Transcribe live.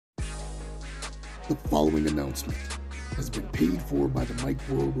The following announcement has been paid for by the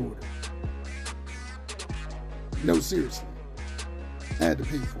mWo order. No, seriously, I had to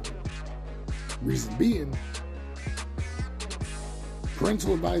pay for it. Reason being,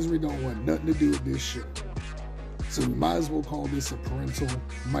 parental advisory don't want nothing to do with this show. So we might as well call this a parental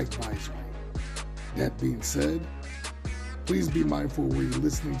mic advisory. That being said, please be mindful where you're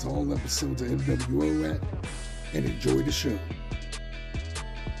listening to all episodes of mWo at, and enjoy the show.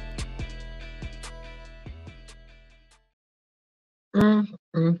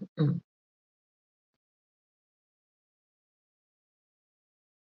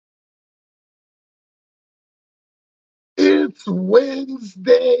 It's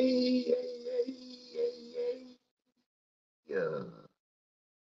Wednesday. Yeah.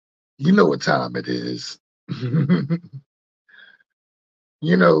 You know what time it is.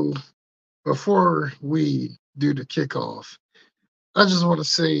 You know, before we do the kickoff, I just want to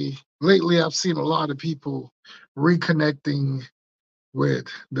say lately I've seen a lot of people reconnecting with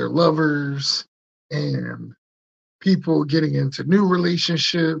their lovers and people getting into new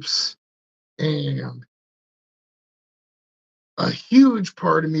relationships. And a huge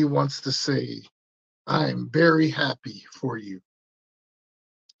part of me wants to say, I am very happy for you.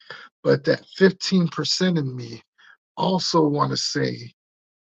 But that 15% of me also want to say,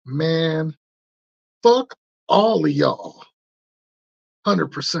 man, fuck all of y'all.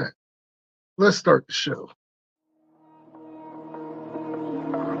 100%. Let's start the show.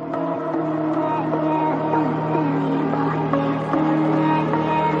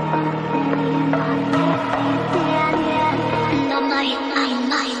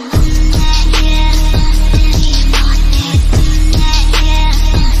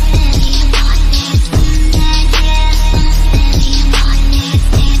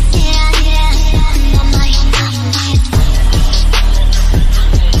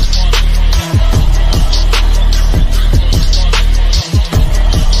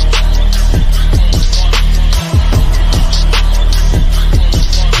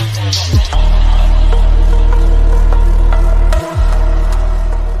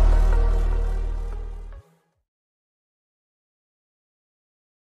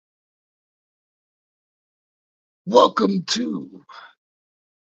 Welcome to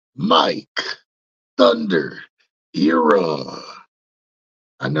Mike Thunder Era.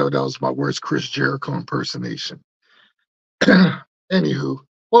 I know that was my worst Chris Jericho impersonation. Anywho,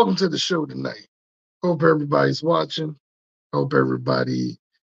 welcome to the show tonight. Hope everybody's watching. Hope everybody,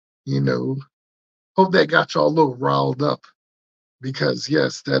 hope that got y'all a little riled up, because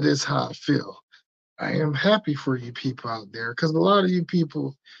yes, that is how I feel. I am happy for you people out there, because a lot of you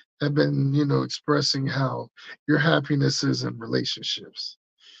people have been, expressing how your happiness is in relationships.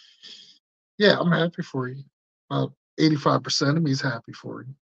 Yeah, I'm happy for you. 85% of me is happy for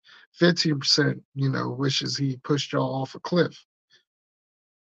you. 15%, wishes he pushed y'all off a cliff.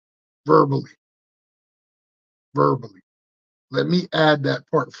 Verbally. Verbally. Let me add that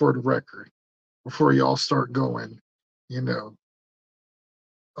part for the record before y'all start going, don't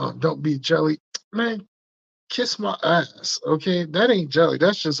be jelly. Man, kiss my ass, okay? That ain't jelly.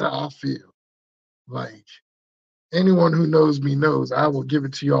 That's just how I feel. Like, anyone who knows me knows I will give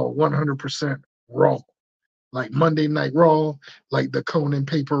it to y'all 100% raw. Like Monday Night Raw, like the Conan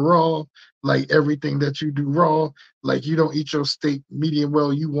paper raw, like everything that you do raw, like you don't eat your steak medium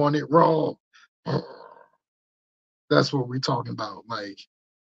well, you want it raw. That's what we're talking about. Like,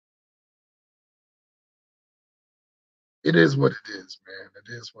 it is what it is, man.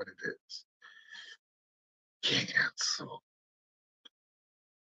 It is what it is. Cancel.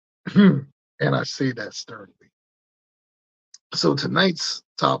 And I say that sternly. So tonight's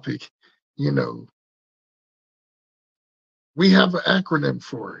topic, we have an acronym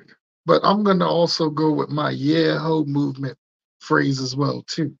for it, but I'm going to also go with my yeah ho movement phrase as well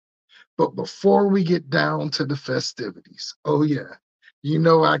too. But before we get down to the festivities, oh yeah,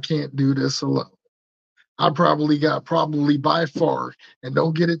 I can't do this alone. I probably by far, and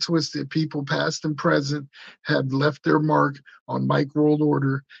don't get it twisted, people past and present have left their mark on Mike World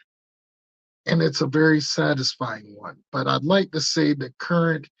Order, and it's a very satisfying one. But I'd like to say the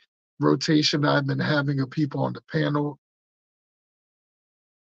current rotation I've been having of people on the panel,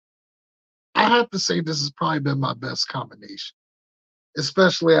 I have to say this has probably been my best combination,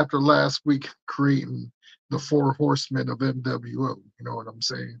 especially after last week creating the four horsemen of mWo. You know what I'm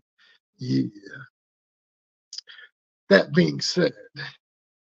saying? Yeah. That being said,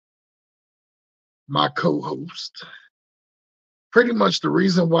 my co-host, pretty much the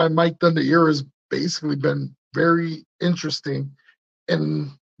reason why Mike Thunder Era has basically been very interesting,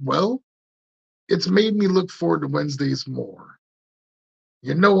 and well, it's made me look forward to Wednesdays more.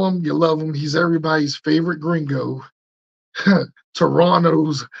 You know him, you love him. He's everybody's favorite gringo.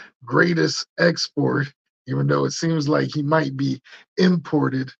 Toronto's greatest export, even though it seems like he might be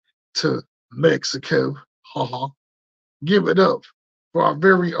imported to Mexico. Haha. Give it up for our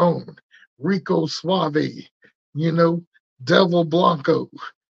very own Rico Suave, you know, Devil Blanco.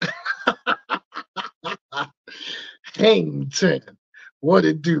 Hang 10. What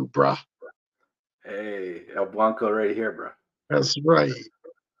it do, bruh? Hey, El Blanco right here, bro. That's right.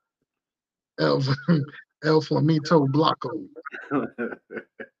 El, El Flamito Blanco.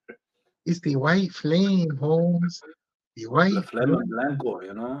 It's the white flame, Holmes. The La white Flema flame. Blanco,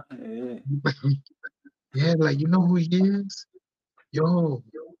 you know? Hey. Yeah, like you know who he is? Yo,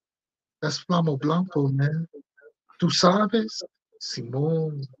 that's Flamo Blanco, man. ¿Tú sabes?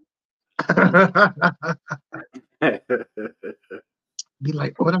 Simón. Be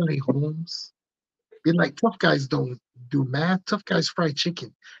like, orale, Holmes. Be like, tough guys don't do math. Tough guys fry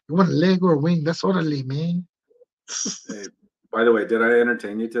chicken. You want a leg or a wing? That's orale, man. Hey, by the way, did I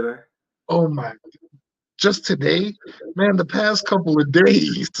entertain you today? Oh my. Just today, man, the past couple of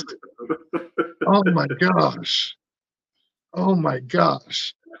days. Oh my gosh. Oh my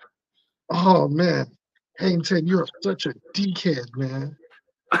gosh. Oh man. Hayden, you're such a dickhead, man.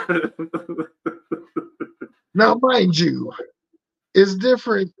 Now, mind you, it's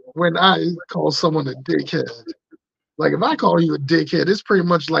different when I call someone a dickhead. Like if I call you a dickhead, it's pretty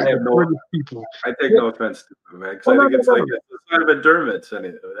much I like have the no, British people. I take Yeah, no offense to it, man, because oh I no, think no, it's like no, a sign of endurance.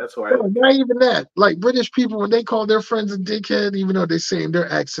 Anyway, that's why I no, look at not it. even that. Like British people, when they call their friends a dickhead, even though they say in their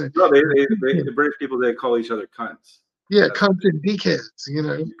accent, No, the British people, they call each other cunts. yeah, That's what cunts and dickheads, you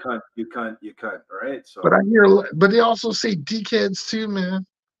know. you cunt, you cunt, you cunt. Right? But I So hear, but they also say dickheads too, man.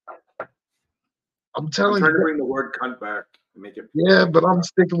 I'm I'm telling trying to you, bring the word cunt back and yeah, make but it I'm proper.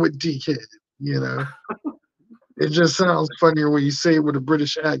 sticking with dickhead. You know, it just sounds funnier when you say it with a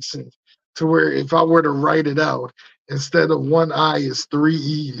British accent. To where if I were to write it out, instead of one I, is three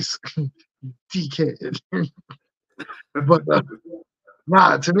E's, dickhead. But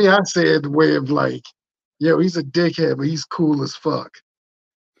nah, to me, I say it the way of like, yo, he's a dickhead, but he's cool as fuck.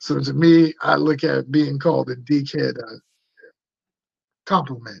 So to me, I look at being called a dickhead a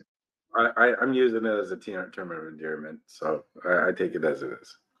compliment. I'm using it as a term of endearment, so I take it as it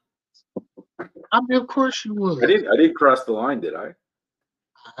is. I mean, of course you would. I didn't cross the line, did I?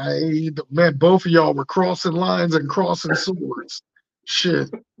 Man, both of y'all were crossing lines and crossing swords. Shit.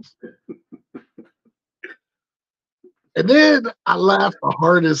 And then I laughed the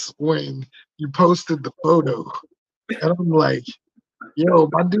hardest when you posted the photo. And I'm like, yo,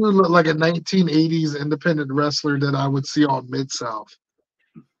 my dude looked like a 1980s independent wrestler that I would see on Mid South.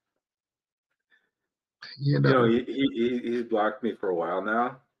 You You know, know, he's blocked me for a while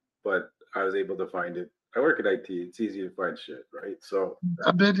now, but I was able to find it. I work at IT; it's easy to find shit, right? So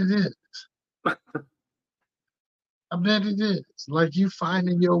I bet it is. I bet it is. Like you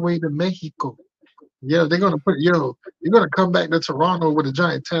finding your way to Mexico. Yeah, they're gonna put yo. You're gonna come back to Toronto with a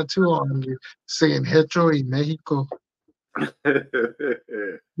giant tattoo on you saying "Hecho y Mexico."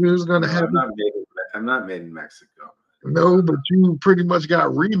 Who's gonna no, have it? I'm not made in Mexico. No, but you pretty much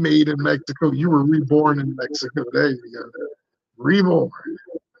got remade in Mexico. You were reborn in Mexico. There you go. Reborn.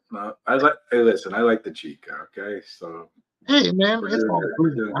 No, I like. Hey, listen, I like the Chica. Okay, so Hey man, it's all we're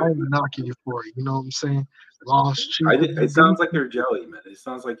good. doing I good, ain't man. knocking you for it. You know what I'm saying? Lost Chico. It sounds like you're jelly, man. It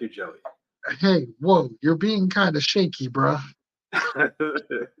sounds like you're jelly. Hey, whoa, you're being kind of shaky, bruh.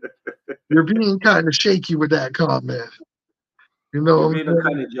 You're being kind of shaky with that comment. You know You're what I'm being a saying?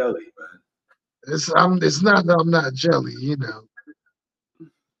 kind of jelly, man. It's not that I'm not jelly, you know.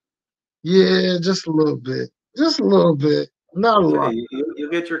 Yeah, just a little bit. Just a little bit. Not a It's okay. lot. You'll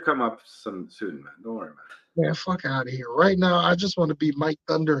get your come up some soon, man. Don't worry, man. Man, fuck out of here. Right now, I just want to be Mike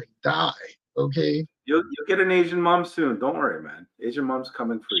Thunder and die. Okay? You'll get an Asian mom soon. Don't worry, man. Asian mom's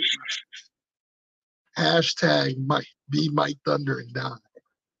coming for you, Hashtag Mike be Mike Thunder and die.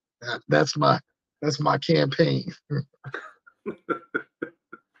 That's my campaign.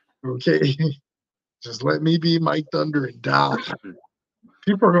 Okay. Just let me be Mike Thunder and die. man.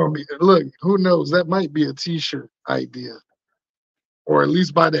 People are gonna be look, who knows? That might be a t-shirt idea. Or at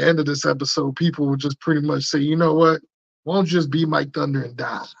least by the end of this episode, people will just pretty much say, you know what? Won't just be Mike Thunder and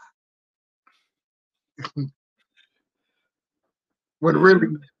die. When really,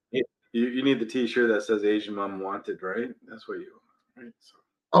 You need the T-shirt that says Asian mom wanted, right? That's what you want, right? So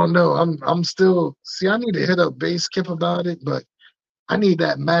oh no, I'm still see. I need to hit up Base Kip about it, but I need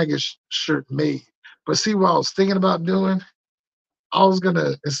that MAGA shirt made. But see, what I was thinking about doing, I was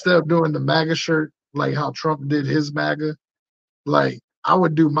gonna instead of doing the MAGA shirt like how Trump did his MAGA, like I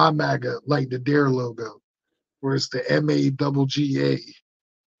would do my MAGA like the Dare logo, where it's the MAGGA.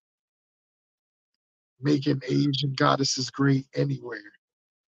 making Asian goddesses great anywhere.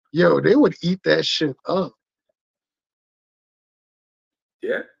 Yo, they would eat that shit up.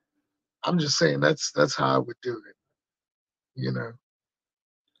 Yeah. I'm just saying that's how I would do it. You know,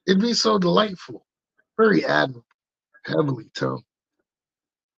 it'd be so delightful, very admirable, heavily toned.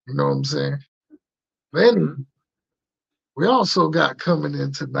 You know what I'm saying? But anyway, Hmm. we also got coming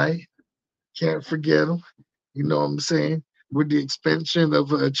in tonight. Can't forget them. You know what I'm saying? With the expansion of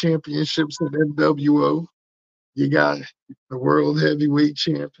championships in mWo, you got the world heavyweight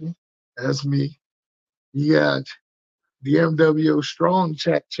champion. That's me. You got the mWo strong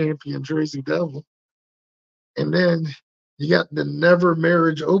champion, Tracy Devil. And then you got the never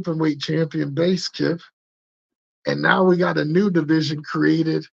marriage open weight champion, Base Kip. And now we got a new division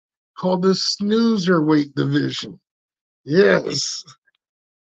created called the snoozer weight division. Yes,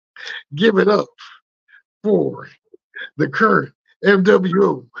 give it up for the current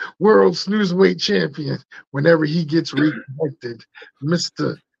MWO World Snoozeweight Champion whenever he gets reconnected.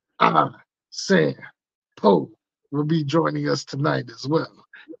 Mr. Ah Sam Poe will be joining us tonight as well.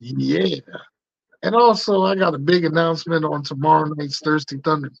 Yeah. And also, I got a big announcement on tomorrow night's Thirsty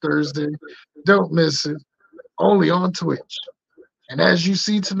Thunder Thursday. Don't miss it. Only on Twitch. And as you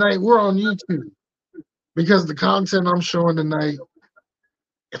see tonight, we're on YouTube because the content I'm showing tonight,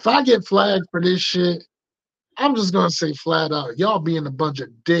 if I get flagged for this shit, I'm just gonna say flat out, y'all being a bunch of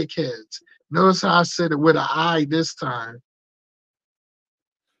dickheads. Notice how I said it with an I this time.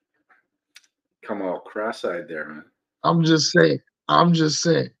 Come all cross-eyed there, man. I'm just saying. I'm just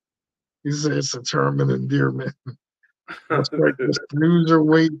saying. He said it's a term of endearment. That's like the snoozer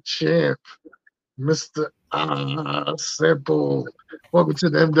weight champ, Mr. Simple. Welcome to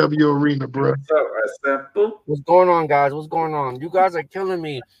the MW Arena, bro. So simple. What's going on, guys? What's going on? You guys are killing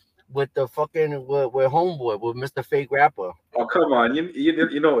me with the fucking with homeboy with Mr. Fake Rapper. Oh, come on.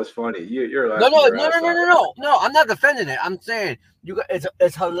 You know what's funny. You're No, laughing no, your no, no, ass no, off. no, no, no. I'm not defending it. I'm saying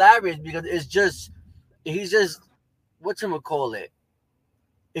it's hilarious because he's just call it.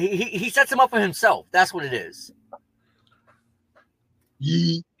 He sets him up for himself. That's what it is.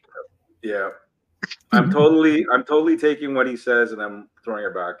 Ye, Yeah. I'm totally taking what he says and I'm throwing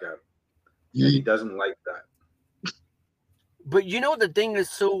it back at him. And he ye. doesn't like that. But you know the thing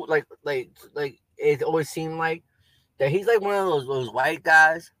is so like it always seemed like that he's like one of those white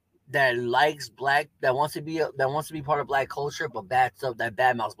guys that likes black that wants to be part of black culture, but that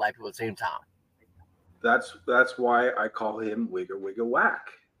bad mouths black people at the same time. That's why I call him Wigger Wigger Whack.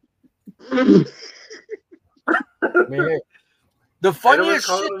 Man, the I don't funniest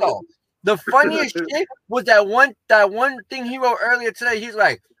call shit him. though. The funniest shit was that one thing he wrote earlier today. He's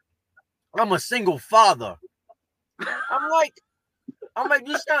like, "I'm a single father." I'm like,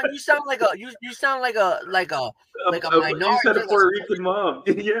 you sound like you sound like a You said a minority. Puerto Rican mom.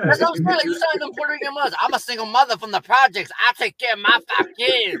 Yeah. That's what I'm saying. Like, you sound like a Puerto Rican mother. I'm a single mother from the projects. I take care of my 5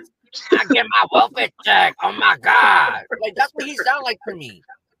 kids. I get my welfare check. Oh my god! Like that's what he sound like to me.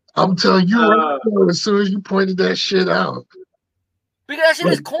 I'm telling you right Uh, now, as soon as you pointed that shit out. Because that shit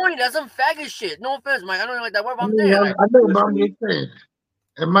Like, is corny. That's some faggot shit. No offense, Mike. I don't even like that word. But I I'm mean, saying I, like I know about listen, what you're saying.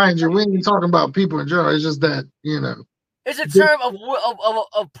 And mind you, we ain't talking about people in general. It's just that, it's a term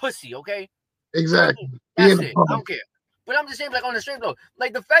of pussy. Okay. exactly. Being That's a it. I punk. don't care. But I'm just saying, like on the straight though,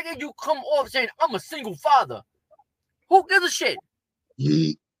 like the fact that you come off saying I'm a single father, who gives a shit?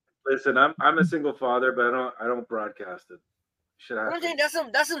 Ye, listen. I'm a single father, but I don't broadcast it. Shit I'm saying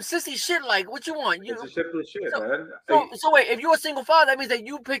happens. that's some sissy shit. Like what you want? It's You a shit shit, so man. so wait. If you're a single father, that means that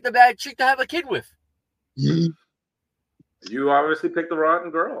you picked a bad chick to have a kid with, ye, You obviously picked the rotten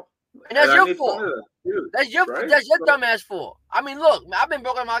girl, and and that's I your made fun fault. of that too, right? That's your So, dumbass fault. I mean, look, I've been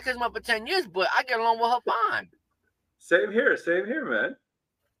broken my kids up for 10 years, but I get along with her fine. same here, man.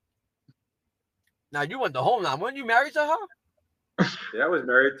 Now you went the whole nine. When you married to her? Yeah, I was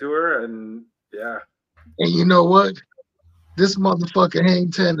married to her, and yeah, and you know what? This motherfucker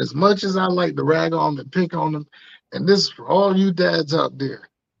Hang 10, as much as I like to rag on him and pick on him, and this for all you dads out there,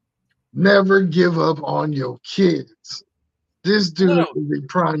 never give up on your kids. This dude No. is a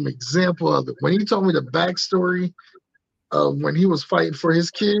prime example of it. When he told me the backstory of when he was fighting for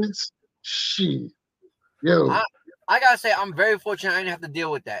his kids, shit, yo, I gotta say, I'm very fortunate I didn't have to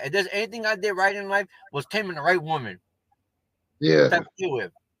deal with that. If there's anything I did right in life, was taming the right woman yeah, to deal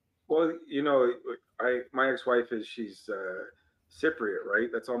with. well, my ex-wife she's Cypriot, right?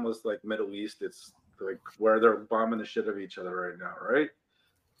 That's almost like Middle East. It's like where they're bombing the shit of each other right now, right?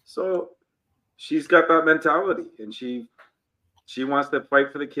 So she's got that mentality, and she wants to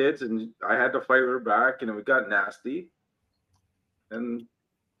fight for the kids, and I had to fight her back, and it got nasty, and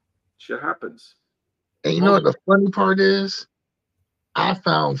shit happens. and you know what the funny part is? I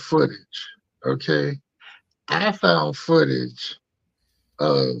found footage, okay? I found footage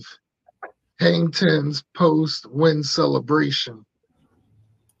of Hang Ten's post-win celebration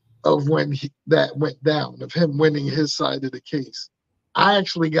of when that went down, of him winning his side of the case. I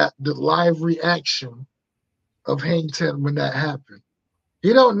actually got the live reaction of Hang Ten when that happened.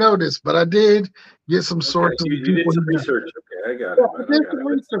 He don't know this, but I did get some Okay, sources of you did people. some research. Okay, I got Yeah, it, I man. I did got some it.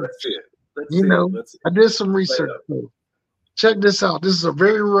 research. Let's see it. Let's You see it. know, Let's see I it. did some Play it research. up. So check this out. This is a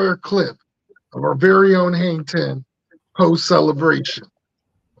very rare clip of our very own Hang Ten post celebration.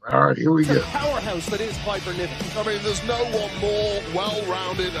 All right, here we go. Powerhouse that is Piper Niven. I mean, there's no one more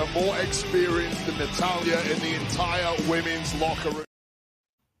well-rounded and more experienced than Natalia in the entire women's locker room.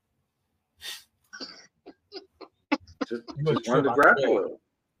 Just wanted to grab a little.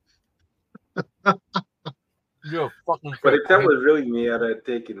 You're a fucking But prick. if that was really me, I'd have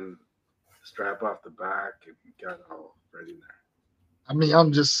taken the strap off the back and got it all right in there. I mean,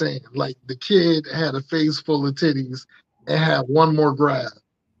 I'm just saying, like the kid had a face full of titties and had one more grab.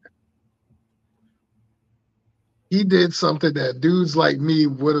 He did something that dudes like me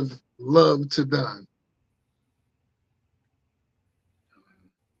would have loved to done.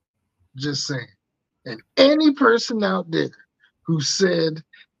 Just saying. And any person out there who said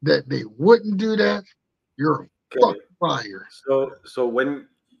that they wouldn't do that, you're a fucking liar. So when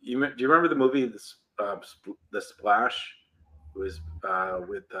do you remember the movie The Splash? It was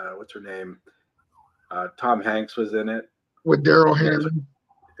with what's her name? Tom Hanks was in it. With Daryl Hammond.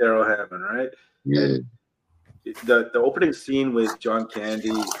 Daryl Hammond, right? Yeah. And the opening scene with John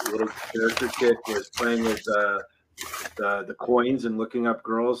Candy, little character kid, was playing with the coins and looking up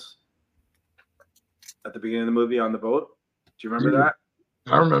girls at the beginning of the movie on the boat. Do you remember that?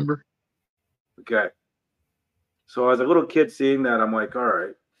 I remember. Okay. So as a little kid seeing that, I'm like, all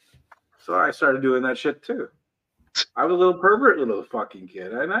right. So I started doing that shit too. I was a little pervert, little fucking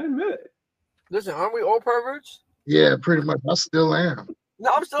kid, and I admit it. Listen, aren't we all perverts? Yeah, pretty much. I still am.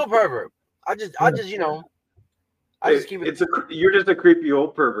 No, I'm still a pervert. I just, you know, I just keep it. You're just a creepy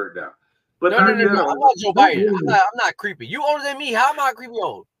old pervert now. But No. I'm not Joe Biden. I'm not creepy. You older than me. How am I creepy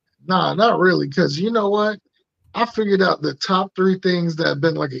old? Nah, not really. Because you know what? I figured out the top 3 things that have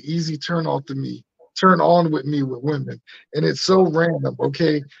been like an easy turn on with me with women. And it's so random,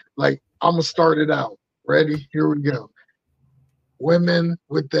 okay? Like, I'm going to start it out. Ready? Here we go. Women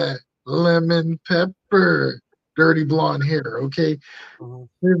with that lemon pepper, dirty blonde hair, okay? Mm-hmm.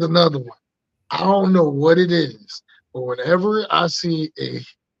 Here's another one. I don't know what it is, but whenever I see a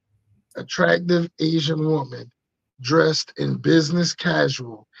attractive Asian woman dressed in business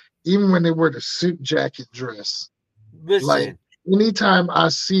casual, even when they wear the suit jacket dress, Listen. like anytime I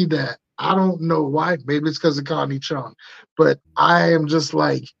see that, I don't know why. Maybe it's because of Connie Chung, but I am just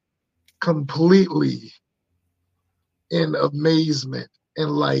like completely in amazement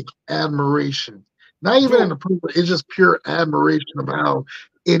and like admiration. Not even in approval, it's just pure admiration of how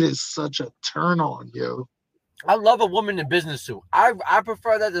it is such a turn on, yo. I love a woman in business suit. I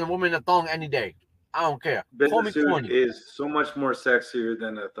prefer that than a woman in a thong any day. I don't care. Business suit is so much more sexier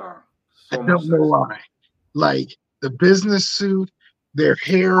than a thong. I don't know why. Like the business suit, their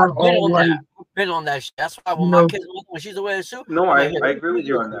hair all like. I've been on that shit. That's why when my kids, when she's wearing a suit. No, I agree with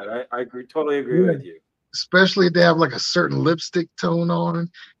you on that. I agree, totally agree with you. Especially if they have like a certain lipstick tone on,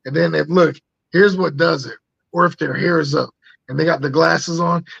 and then if look, here's what does it. Or if their hair is up and they got the glasses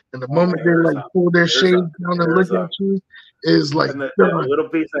on, and the moment they like pull their shades down and look at you, is like and the little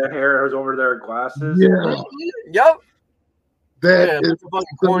piece of hair is over their glasses. Yeah. Yep. That is a bunch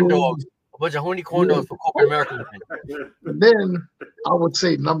of corn dogs. A bunch of horny corn dogs for corporate America. And then I would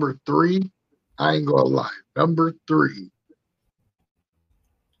say number 3, I ain't gonna lie. Number 3.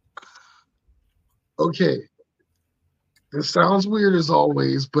 Okay. This sounds weird as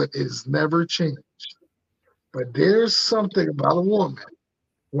always, but it's never changed. But there's something about a woman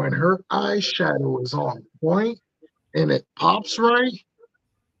when her eyeshadow is on point and it pops right.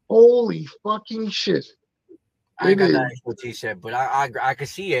 Holy fucking shit. I ain't got that expertise, but I can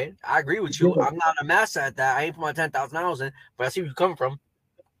see it. I agree with you. Yeah. I'm not a master at that. I ain't put my 10,000 hours in, but I see where you come from.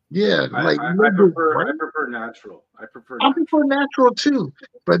 Yeah, like I prefer natural. I prefer natural too.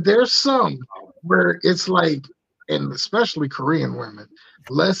 But there's some where it's like, and especially Korean women,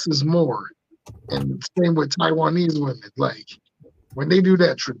 less is more. And same with Taiwanese women. Like when they do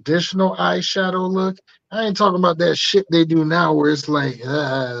that traditional eyeshadow look, I ain't talking about that shit they do now where it's like,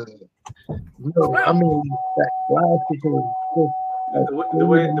 no, I mean that classical. The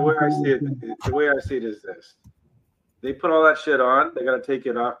way I see it is this: they put all that shit on, they gotta take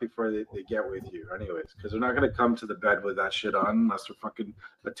it off before they get with you, anyways, because they're not gonna come to the bed with that shit on unless they're fucking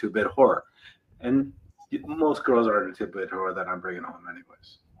a 2-bit whore, and most girls aren't a 2-bit whore that I'm bringing home,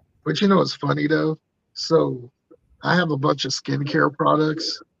 anyways. But you know what's funny though? So I have a bunch of skincare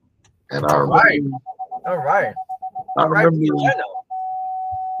products, and All right. All right. I All right. remember,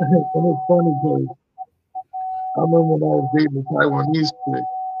 and it's funny because I remember when I was dating a Taiwanese chick.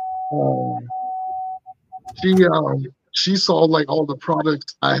 Um, she saw like all the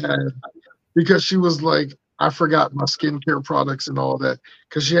products I had because she was like, I forgot my skincare products and all that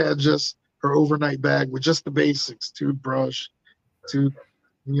because she had just her overnight bag with just the basics: toothbrush, tooth,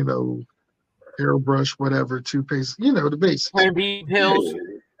 you know, hairbrush, whatever, toothpaste, the basics. Plan B pills.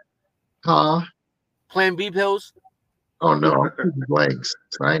 Huh? Plan B pills. Oh no, I'm shooting blanks,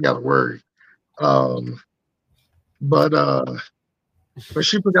 so I ain't got to worry. Um, but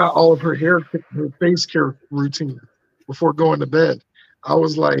she forgot all of her face care routine before going to bed. I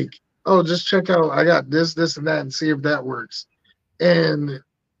was like, oh, just check out. I got this, and that, and see if that works. And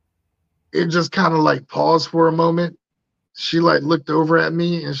it just kind of like paused for a moment. She like looked over at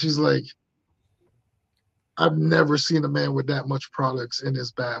me and she's like, I've never seen a man with that much products in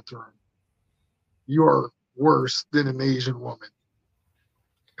his bathroom. You are worse than an Asian woman.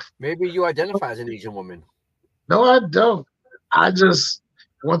 Maybe you identify as an Asian woman. No, I don't. I just,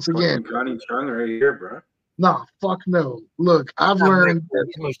 once again, Fucking Johnny Chung right here, bro. nah, fuck no. Look, I've Not learned Michael,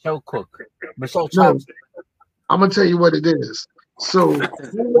 he's Michelle Cook. Michelle no, Chops. I'm gonna tell you what it is. So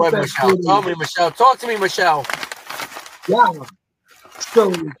What, Michelle? Tell me, Michelle. Talk to me, Michelle. yeah.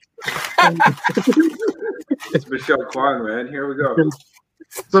 So It's Michelle Kwan, man. Here we go.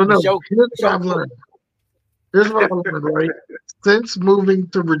 so no, Michelle- here's what Michelle I've learned. Here's what I've learned, right? Since moving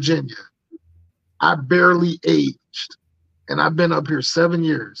to Virginia, I barely aged. And I've been up here 7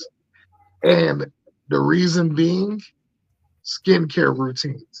 years. And the reason being skincare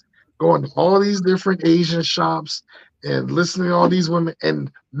routines. Going to all these different Asian shops and listening to all these women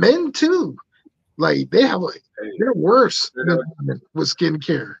and men too. Like they're worse than women with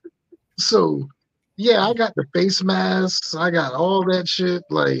skincare. So yeah, I got the face masks, I got all that shit.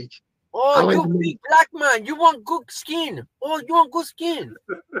 Like Oh, I like you to make, big black man. You want good skin. Oh, you want good skin.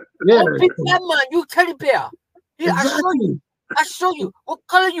 yeah, Oh, big black man. You teddy bear. Here, I show you. exactly. I show you what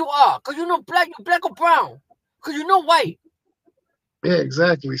color you are. Cause you know black. You black or brown. Cause you know white. Yeah,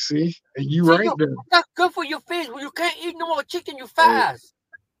 exactly. See? And you See, right there. that's good for your face. But you can't eat no more chicken. You Hey, fast.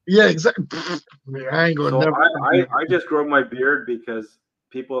 Yeah, exactly. I ain't gonna so never I just grow my beard because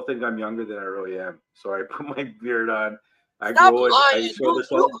people think I'm younger than I really am. So I put my beard on. I Stop grow it. I lying. show the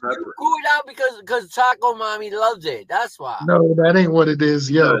salt and You pepper. grew it out because Taco Mommy loves it. That's why. No, that ain't what it is.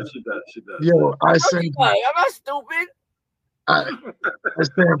 She Yo, does. She does. She does. yo, I No, sent you not. I'm not stupid. I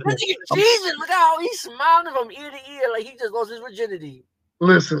sample. Look at Jesus. Look how he's smiling from ear to ear like he just lost his virginity.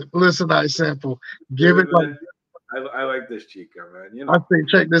 Listen, I sample. Give Really, it like man, I like this chica, man. You I know. say,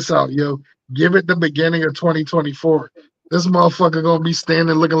 check this out, yo. Give it the beginning of 2024. This motherfucker gonna be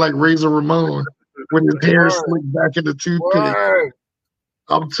standing looking like Razor Ramon with his hair Word. slicked back in the toothpick. Word.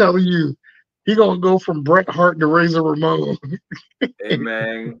 I'm telling you, he gonna go from Bret Hart to Razor Ramon.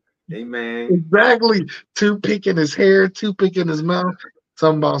 Amen. Amen. Exactly. Toothpick in his hair, toothpick in his mouth.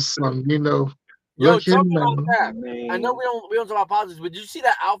 Talking about some, Yo, look here talking about now. that. I know Amen. we don't talk about politics, but did you see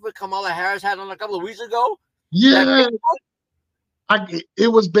that outfit Kamala Harris had on a couple of weeks ago? Yeah, it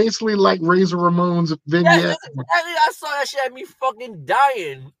was basically like Razor Ramon's Yes, vignette. that's exactly. I saw that shit had me fucking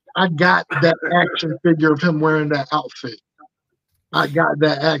dying. I got that action figure of him wearing that outfit. I got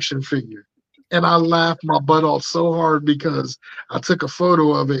that action figure. And I laughed my butt off so hard because I took a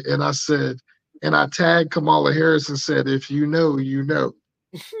photo of it and I said, and I tagged Kamala Harris and said, if you know, you know.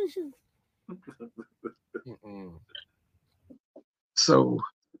 So,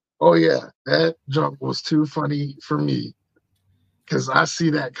 oh yeah, that jump was too funny for me because I see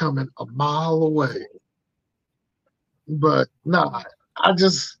that coming a mile away. But nah, I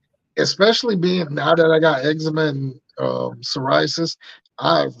just, especially being now that I got eczema and psoriasis,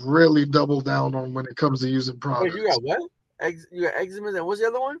 I've really doubled down on when it comes to using Wait, products. you got what? You got eczema, and what's the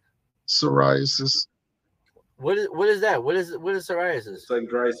other one? Psoriasis. What is that? What is psoriasis? It's like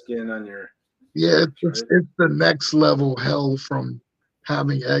dry skin on your. Yeah, Right? it's the next level hell from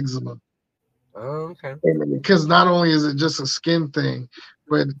having eczema. Oh, okay. Because not only is it just a skin thing,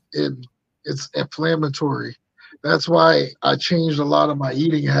 but it's inflammatory. That's why I changed a lot of my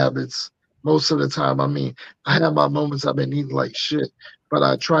eating habits most of the time. I mean, I have my moments I've been eating like shit, but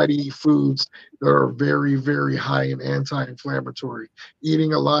I try to eat foods that are very, very high in anti-inflammatory.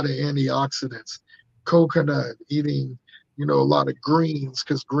 Eating a lot of antioxidants, coconut, eating, a lot of greens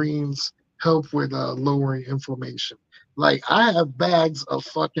because greens help with lowering inflammation. Like I have bags of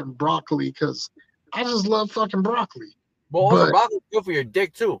fucking broccoli because I just love fucking broccoli. But also But broccoli's good for your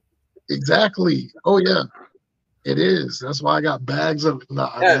dick too. exactly. Oh yeah. It is. That's why I got bags of it.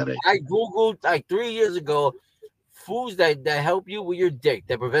 Nah, Yeah, that ain't. I googled like 3 years ago foods that help you with your dick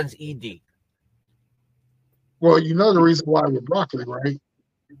that prevents ED. Well, you know the reason why with broccoli, right?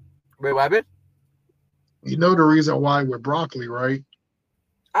 Wait, what happened? You know the reason why with broccoli, right?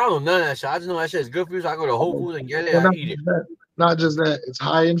 I don't know none of that shit. I just know that shit is good for you, so I go to Whole Foods and get it Well, and I not eat it. just that. Not just that. It's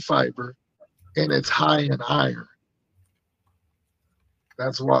high in fiber and it's high in iron.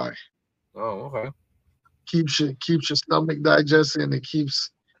 That's why. Oh, okay. Keeps your stomach digesting. It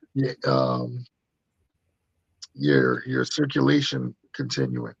keeps your your circulation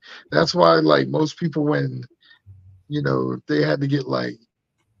continuing. That's why, like most people, when they had to get like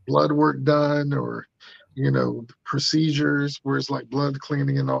blood work done or procedures where it's like blood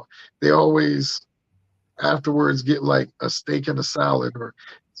cleaning and all, they always afterwards get like a steak and a salad or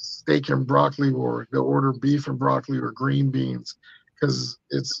steak and broccoli, or they'll order beef and broccoli or green beans because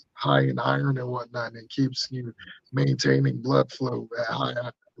it's high in iron and whatnot, and it keeps you maintaining blood flow at high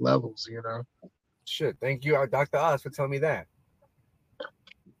levels. Shit, thank you, Dr. Oz, for telling me that.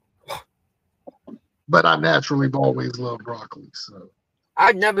 But I naturally have always loved broccoli, so.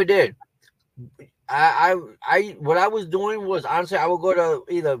 I never did. What I was doing was honestly I would go to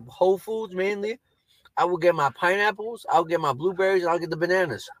either Whole Foods mainly. I would get my pineapples, I'll get my blueberries, and I'll get the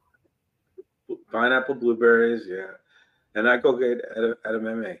bananas. Pineapple, blueberries, yeah. And I go get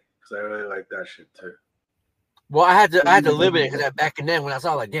edamame because I really like that shit too. Well, I had to live in it because back in then when I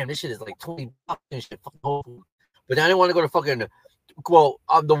saw like, damn, this shit is like $20 and shit, fucking Whole Foods. But then I didn't want to go to fucking the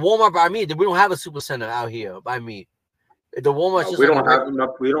Walmart by me. We don't have a super center out here by me. The Walmart's just we like don't have them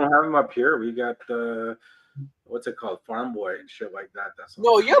up. We don't have them up here. We got the what's it called, Farm Boy and shit like that. That's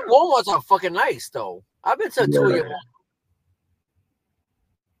no, your Walmarts are fucking nice though. I've been to two of your Walmarts.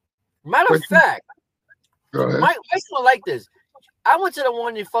 Matter of fact, my son like this. I went to the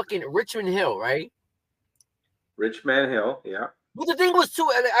one in fucking Richmond Hill, right? Richmond Hill, yeah. But the thing was too,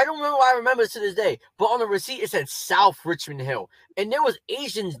 I don't remember why I remember this to this day, but on the receipt it said South Richmond Hill, and there was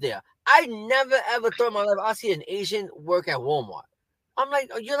Asians there. I never ever thought in my life I'll see an Asian work at Walmart. I'm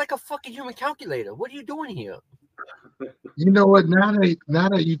like, oh, you're like a fucking human calculator. What are you doing here? You know what? Now that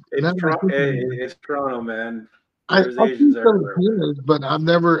it's Toronto, man. There's Asians Filipinos, but I've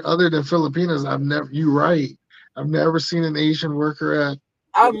never, other than Filipinos, I've never. You're right. I've never seen an Asian worker at.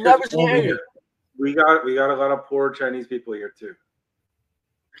 I've never seen Asian. We got a lot of poor Chinese people here too.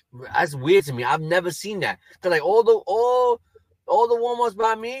 That's weird to me. I've never seen that. Cause like all the Walmarts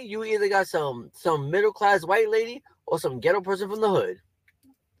by me, you either got some middle class white lady or some ghetto person from the hood.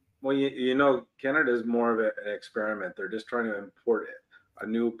 Well, Canada is more of an experiment. They're just trying to import a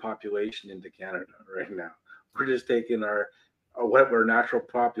new population into Canada right now. We're just taking our natural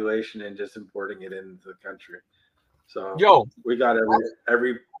population and just importing it into the country. So we got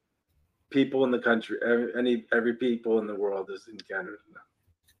every people in the country, every people in the world is in Canada now.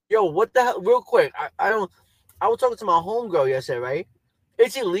 Yo, what the hell? Real quick, I was talking to my homegirl yesterday, right?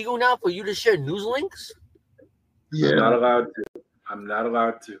 It's illegal now for you to share news links? Yeah. I'm not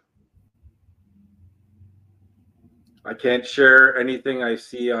allowed to. I can't share anything I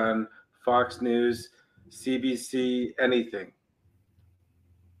see on Fox News, CBC, anything.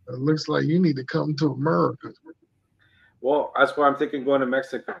 It looks like you need to come to America. Well, that's why I'm thinking going to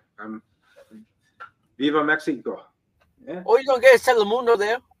Mexico. Viva Mexico. Yeah. Or you're going to get Telemundo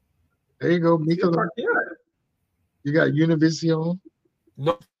there. There you go, Miko. Yeah. You got Univision?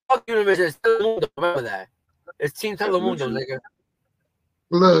 No, fuck Univision. It's Telemundo. Remember that. It's Team Telemundo, nigga.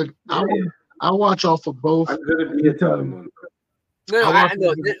 Look, I watch off of both. I'm going to be a Telemundo.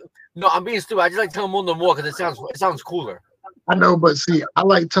 No, I'm being stupid. I just like Telemundo more because it sounds cooler. I know, but see, I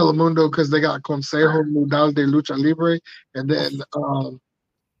like Telemundo because they got Consejo Mundial de Lucha Libre, and then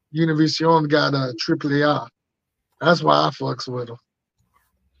Univision got AAA. That's why I fucks with them.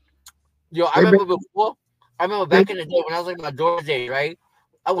 Yo, I remember back in the day when I was like my daughter's age, right?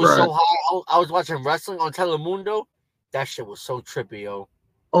 I was so high. I was watching wrestling on Telemundo. That shit was so trippy, yo.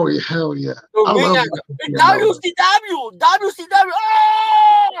 Oh yeah, hell yeah! WCW.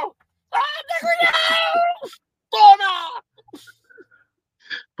 Oh!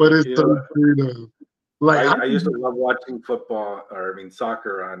 But it's so freedom. Like I used to love watching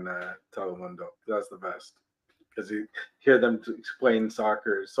soccer on Telemundo. That's the best because you hear them explain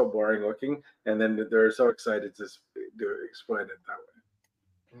soccer. It's so boring looking, and then they're so excited to explain it that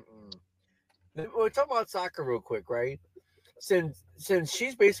way. We're talking about soccer real quick, right? Since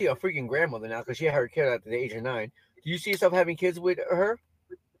she's basically a freaking grandmother now because she had her kid at the age of 9. Do you see yourself having kids with her?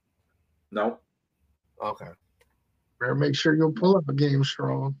 No. Okay. Better make sure your pull-up game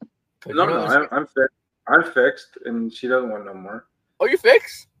strong. No, I'm fixed. I'm fixed, and she doesn't want no more. Oh, you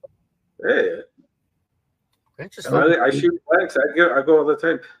fixed? Yeah. Interesting. I shoot blanks. I go all the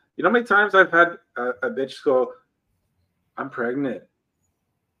time. You know how many times I've had a bitch go, "I'm pregnant."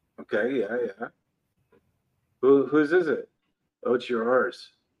 Okay, yeah. Whose is it? Oh, it's yours.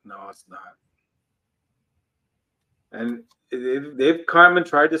 No, it's not. And they've come and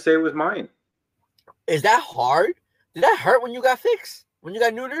tried to say it was mine. Is that hard? Did that hurt when you got fixed? When you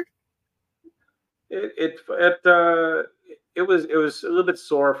got neutered? It was a little bit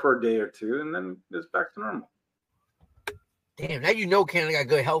sore for a day or two, and then it's back to normal. Damn, now you know Canada got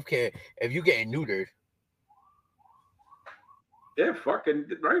good health care if you getting neutered. Yeah, fucking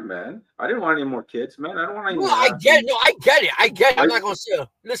right, man. I didn't want any more kids, man. I don't want any more. I get it. I'm not gonna say.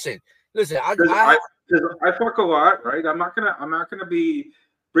 Listen. I fuck a lot, right? I'm not gonna be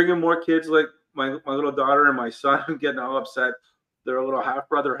bringing more kids like my little daughter and my son and getting all upset. They're a little half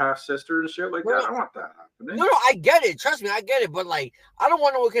brother, half sister and shit like that. I don't want that happening. No, I get it. Trust me, I get it. But like, I don't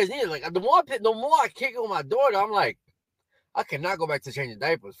want no more kids either. Like, the more I kick it with my daughter, I'm like, I cannot go back to changing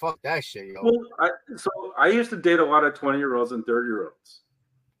diapers. Fuck that shit, yo. Well, I used to date a lot of 20-year-olds and 30-year-olds,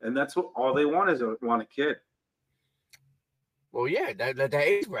 and that's what all they want is want a kid. Well, yeah, that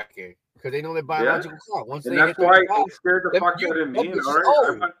age bracket, because they know their biological clock. Once and they that's hit why the it scared the fuck out of me. And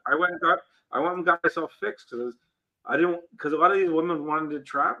I went and got myself fixed because a lot of these women wanted to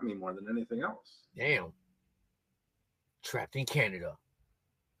trap me more than anything else. Damn, trapped in Canada.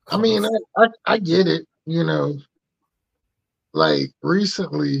 I mean, I get it. You know, like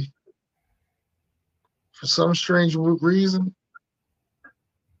recently, for some strange reason,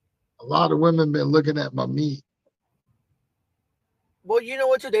 a lot of women been looking at my meat. Well, you know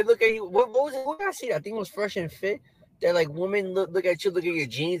what? Too, they look at you. What was it? What did I see? I think it was Fresh and Fit. That like women look at you, look at your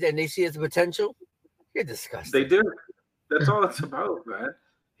jeans, and they see its potential. You're disgusting. They do. That's all it's about, man.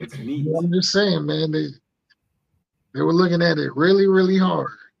 It's neat. I'm just saying, man. They were looking at it really, really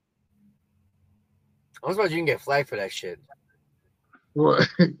hard. I'm surprised you can get flagged for that shit. What?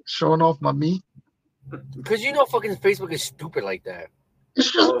 Showing off my meat? Because you know, fucking Facebook is stupid like that.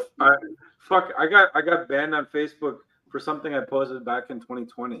 It's just I got banned on Facebook for something I posted back in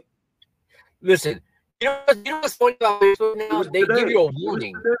 2020. Listen, you know what's funny about Facebook now? They give you a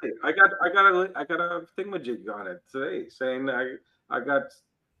warning. I got a thingamajig on it today saying I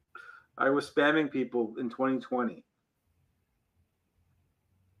was spamming people in 2020.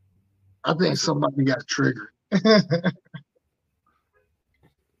 I think somebody got triggered.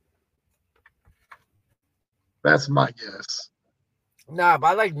 That's my guess. Nah, but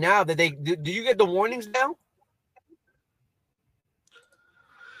I like now that do you get the warnings now?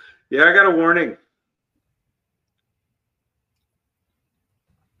 Yeah, I got a warning.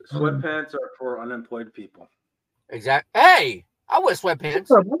 Sweatpants are for unemployed people. Exactly. Hey, I wear sweatpants.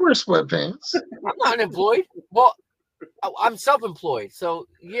 I wear sweatpants. I'm not unemployed. Well, I'm self-employed, so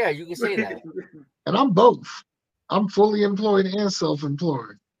yeah, you can say that. And I'm both. I'm fully employed and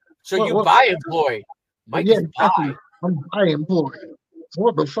self-employed. So buy employed. Mike is buy. I'm buy employed.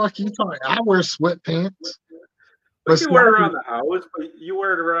 What the fuck you talking? I wear sweatpants. But you wear it around the house, but you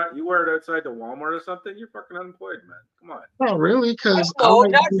wear it outside the Walmart or something. You're fucking unemployed, man. Come on. Not really, because not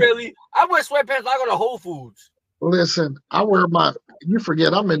really. I wear sweatpants. I go to Whole Foods. Listen, I wear my. You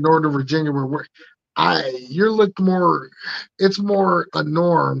forget I'm in Northern Virginia, where it's more a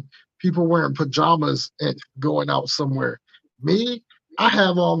norm. People wearing pajamas and going out somewhere. Me, I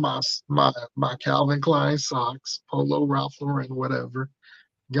have all my Calvin Klein socks, Polo, Ralph Lauren, whatever.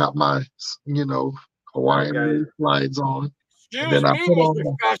 Got my Hawaiian slides on. Excuse me,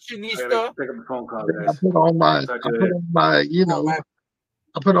 Mr. Fashionista. Pick up the phone call,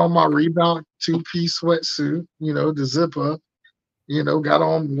 I put on my Reebok 2-piece sweatsuit, the zip up, got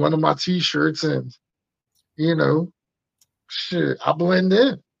on one of my t-shirts and, shit, I blend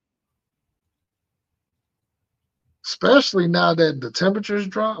in. Especially now that the temperatures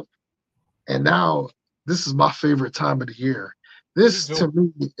drop. And now this is my favorite time of the year. This to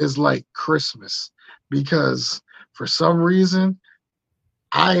me is like Christmas because for some reason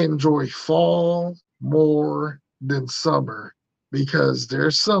I enjoy fall more than summer because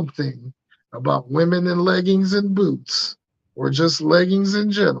there's something about women in leggings and boots or just leggings in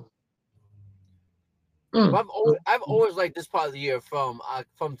general. I've always liked this part of the year from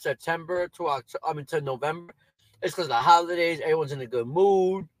September to November. It's because of the holidays, everyone's in a good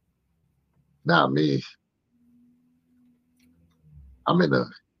mood. Not me. I'm in a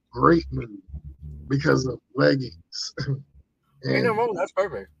great mood because of leggings. Ain't no wrong. That's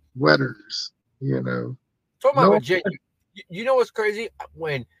perfect. Sweaters, Talking about Virginia. You know what's crazy?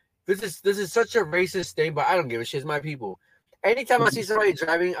 When this is such a racist thing, but I don't give a shit. It's my people. Anytime I see somebody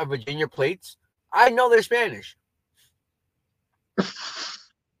driving a Virginia plates, I know they're Spanish.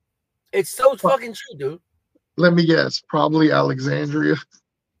 It's so fucking true, dude. Let me guess. Probably Alexandria.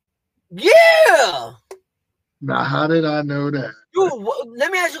 Yeah. Now, how did I know that? Dude,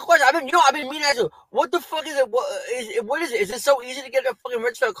 let me ask you a question. I've been meaning to ask you. What the fuck is it? What is it? Is it so easy to get a fucking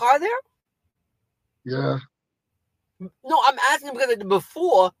register a car there? Yeah. No, I'm asking because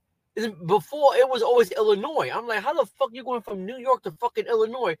before it was always Illinois. I'm like, how the fuck you going from New York to fucking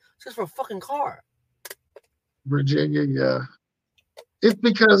Illinois just for a fucking car? Virginia, yeah. It's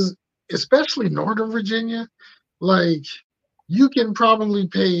because, especially Northern Virginia, like you can probably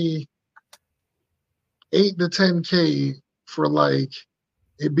pay 8 to 10K for like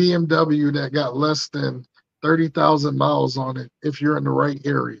a BMW that got less than 30,000 miles on it if you're in the right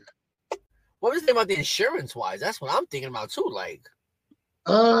area. What was the thing about the insurance wise? That's what I'm thinking about too. Like,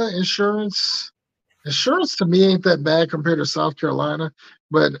 Insurance to me ain't that bad compared to South Carolina,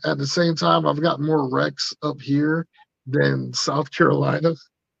 but at the same time, I've got more wrecks up here than South Carolina.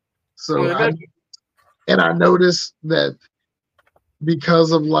 So I noticed that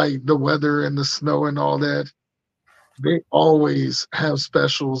because of like the weather and the snow and all that, they always have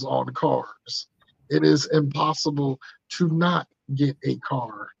specials on cars. It is impossible to not get a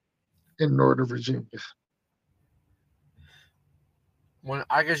car in Northern Virginia. when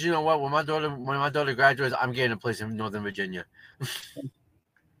I guess you know what, when my daughter graduates, I'm getting a place in Northern Virginia.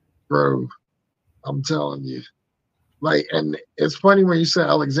 Bro, I'm telling you. Like, and it's funny when you say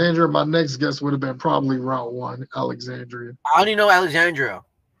Alexandria, my next guess would have been probably Route 1, Alexandria. I only know Alexandria.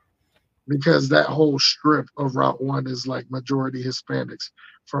 Because that whole strip of Route 1 is like majority Hispanics.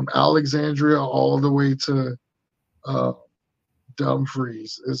 From Alexandria all the way to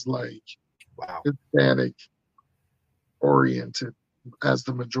Dumfries is like Wow. Hispanic oriented as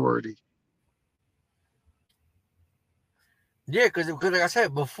the majority. Yeah, because like I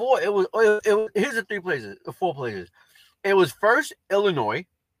said before, it was here's the 4 places. It was first Illinois,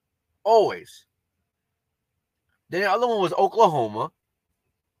 always. Then the other one was Oklahoma,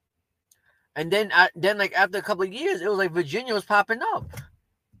 and then like after a couple of years, it was like Virginia was popping up.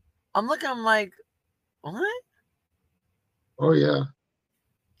 I'm like, what? Oh yeah.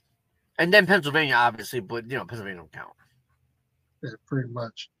 And then Pennsylvania, obviously, but Pennsylvania don't count. Yeah, pretty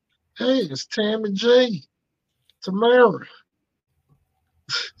much. Hey, it's Tammy J. Tamara.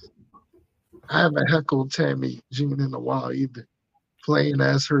 I haven't heckled Tammy Jean in a while either, playing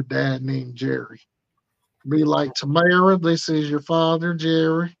as her dad named Jerry. Be like, Tamara, this is your father,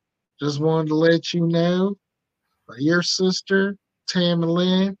 Jerry. Just wanted to let you know that your sister, Tammy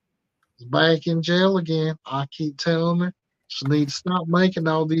Lynn, is back in jail again. I keep telling her she needs to stop making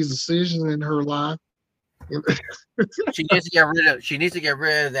all these decisions in her life. She needs to get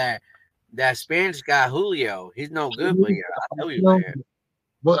rid of that Spanish guy Julio. He's no good for you. I tell you, man.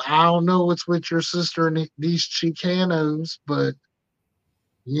 But I don't know what's with your sister and these Chicanos, but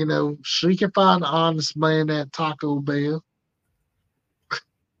she can find an honest man at Taco Bell.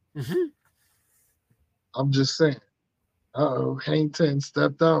 Mm-hmm. I'm just saying. Uh-oh, Hank 10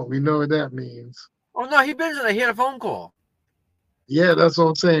 stepped out. We know what that means. Oh no, he had a phone call. Yeah, that's what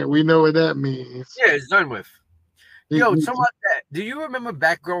I'm saying. We know what that means. Yeah, it's done with. Yo, something like that. Do you remember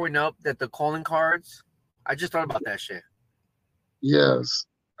back growing up that the calling cards? I just thought about that shit. Yes.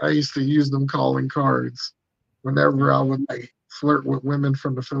 I used to use them calling cards whenever I would like flirt with women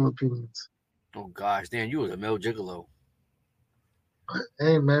from the Philippines. Oh gosh, damn, you was a male gigolo. But,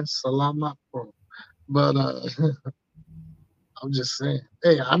 hey man, salamat po. But I'm just saying.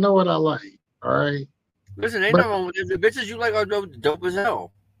 Hey, I know what I like. All right. Listen, ain't nothing wrong with it. The bitches you like are dope as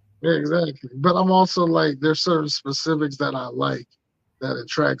hell. Yeah, exactly. But I'm also like, there's certain specifics that I like that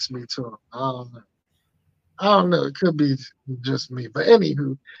attracts me to them. I don't know. It could be just me. But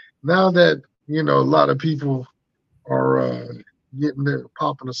anywho, now that, a lot of people are getting there,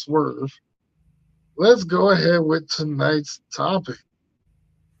 popping a swerve, let's go ahead with tonight's topic.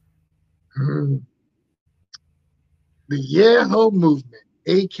 The Yeah-Ho movement,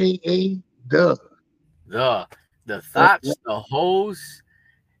 a.k.a. The thoughts, the hoes,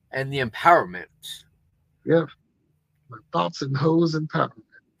 and the empowerment. Yeah. The thoughts and hoes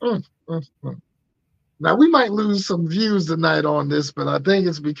empowerment. Now, we might lose some views tonight on this, but I think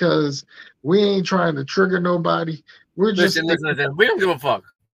it's because we ain't trying to trigger nobody. We're listen. We don't give a fuck.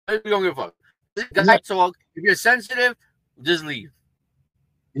 We don't give a fuck. Guy talk. If you're sensitive, just leave.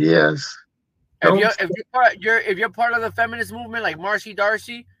 Yes. If you're part of the feminist movement like Marcy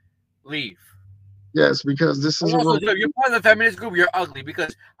Darcy, leave. Yes, because this is also, if you're part of the feminist group, you're ugly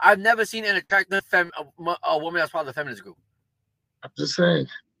because I've never seen an attractive a woman that's part of the feminist group. I'm just saying,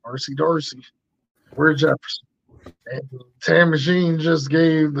 Marcy Darcy, we're Jefferson. And Tam Machine just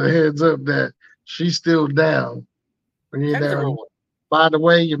gave the heads up that she's still down. By the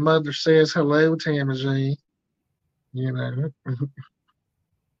way, your mother says hello, Tam Machine. You know,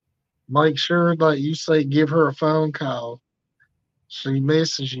 make sure like you say, give her a phone call. She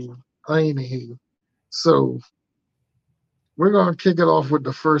misses you. Anywho, so we're gonna kick it off with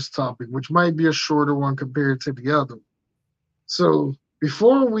the first topic, which might be a shorter one compared to the other. So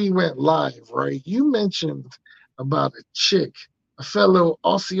before we went live, right? You mentioned about a chick, a fellow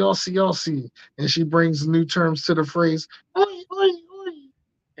Aussie, and she brings new terms to the phrase. Oi, oi, oi.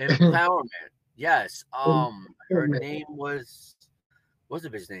 Empowerment. Yes. Her Empowerment. name was what's the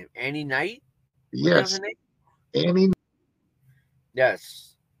bitch's name? Annie Knight. What the hell's Yes, her name? Annie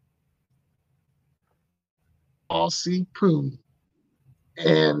Yes. Aussie Poon.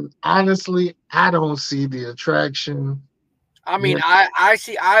 And honestly, I don't see the attraction. I mean, Yeah, I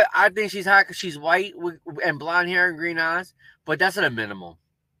see. I think she's hot because she's white and blonde hair and green eyes, but that's at a minimum.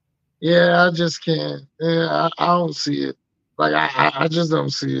 yeah, I just can't. Yeah, I don't see it. Like I just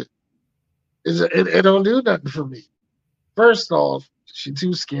don't see it. It don't do nothing for me. First off, she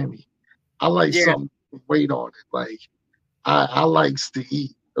too skinny. I like Yeah, something with weight on it. Like I likes to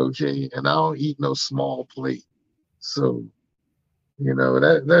eat, okay, and I don't eat no small plate. So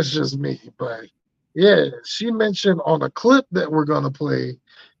that's just me. But yeah, she mentioned on a clip that we're gonna play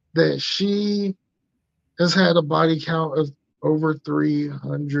that she has had a body count of over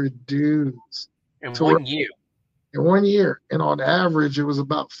 300 dudes in to where 1 year. in 1 year, and on average it was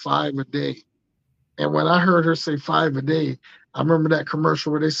about 5 a day. And when I heard her say 5 a day, I remember that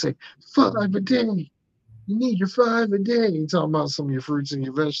commercial where they say 5 a day. You need your 5 a day. You talking about some of your fruits and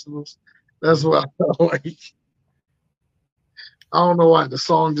your vegetables. That's what I felt like. I don't know why the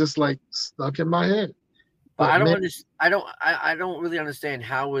song just like stuck in my head. But But I don't man, understand. I don't really understand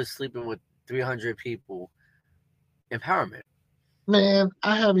how is sleeping with 300 people empowerment. man,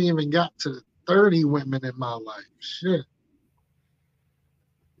 I haven't even got to 30 women in my life. Shit.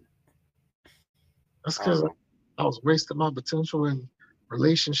 That's I don't because know. I was wasting my potential in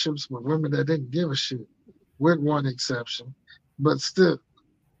relationships with women that didn't give a shit, with one exception. But still,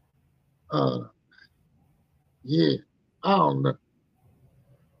 uh, yeah, I don't know.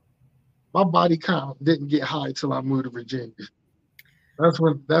 My body count didn't get high till I moved to Virginia.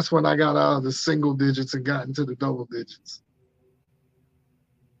 That's when I got out of the single digits and got into the double digits.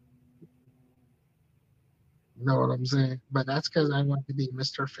 You know what I'm saying? But that's because I want to be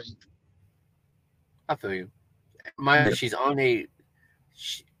Mr. Faith. I feel you. Mind Yeah. you,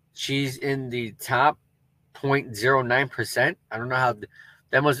 she's in the top 0.09%. I don't know how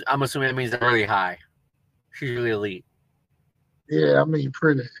that must. I'm assuming that means they're really high. She's really elite. Yeah, I mean,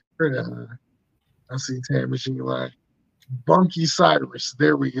 pretty high. I see Tam Machine line. Bunky Cyrus.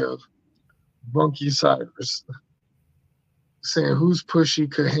 There we go. Bunky Cyrus. Saying who's pushy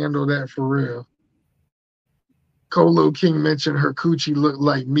could handle that for real. Colo King mentioned her coochie looked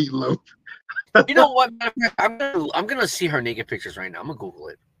like meatloaf. You know what? I'm gonna see her naked pictures right now. I'm gonna Google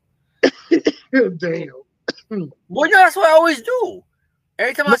it. Damn. Well, no, that's what I always do.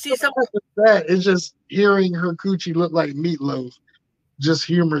 Every time I No, see something, that it's just hearing her coochie look like meatloaf just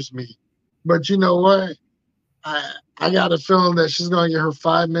humors me. But you know what? I got a feeling that she's gonna get her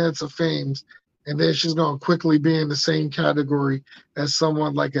 5 minutes of fame, and then she's gonna quickly be in the same category as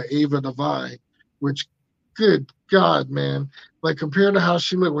someone like a Ava Devine, which, good God, man, like compared to how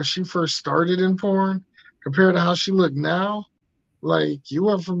she looked when she first started in porn, compared to how she looked now, like you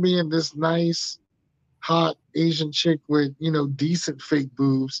went from being this nice, hot Asian chick with decent fake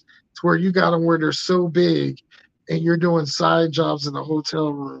boobs to where you got them where they're so big, and you're doing side jobs in a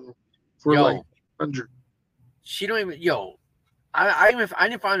hotel room for like yo, 100. she don't even yo. I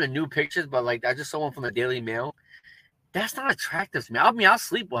didn't find the new pictures, but like I just saw one from the Daily Mail. That's not attractive to me. I'll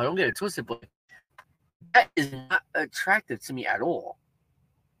sleep well. I don't get it twisted, but that is not attractive to me at all.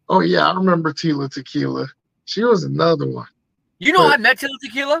 Oh yeah, I remember Tila Tequila. She was another one. You know, But I met Tila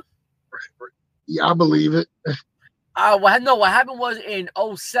Tequila. yeah, I believe it. What happened was in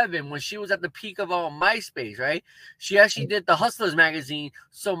 07 when she was at the peak of MySpace, right? She actually did the Hustlers magazine,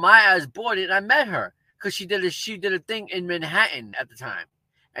 so my ass bought it and I met her because she did a thing in Manhattan at the time,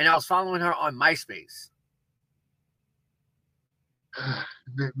 and I was following her on MySpace.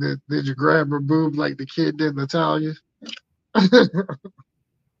 Did you grab her boob like the kid did Natalia?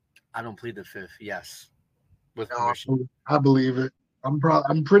 I don't plead the fifth. Yes, with No, permission. I believe it.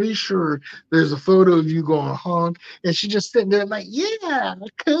 I'm pretty sure there's a photo of you going honk, and she just sitting there like, yeah,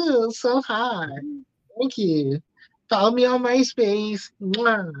 cool, so high. Thank you. Follow me on MySpace.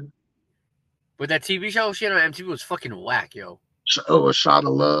 Mwah. But that TV show she had on MTV was fucking whack, yo. Oh, a shot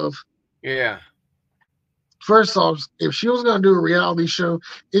of love. Yeah. First off, if she was gonna do a reality show,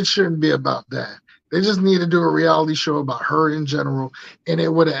 it shouldn't be about that. They just need to do a reality show about her in general, and it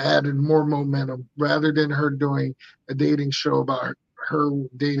would have added more momentum rather than her doing a dating show about her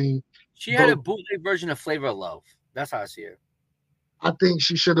dating She had a both. bootleg version of Flavor of Love. That's how I see it. I think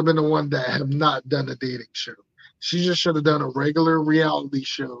she should have been the one that have not done a dating show. She just should have done a regular reality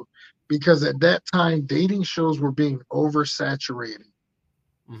show because at that time dating shows were being oversaturated,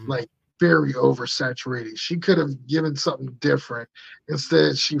 Mhm. like very oversaturated. She could have given something different.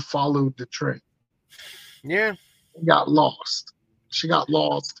 Instead, she followed the trend. Yeah. Got lost. She got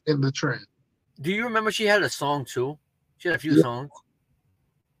lost in the trend. Do you remember she had a song too? She had a few Yeah, songs.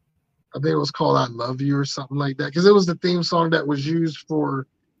 I think it was called "I Love You" or something like that because it was the theme song that was used for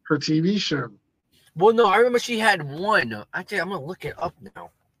her TV show. Well, no, I remember she had one. Actually, I'm gonna look it up now.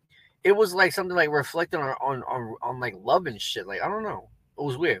 It was like something like reflecting on like love and shit. Like I don't know. It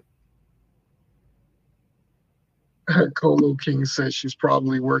was weird. Colo King says she's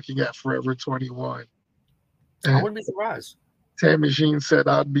probably working at Forever 21. I wouldn't be surprised. Tammy Jean said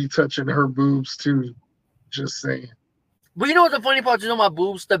I'd be touching her boobs too. Just saying. But you know what the funny part is on my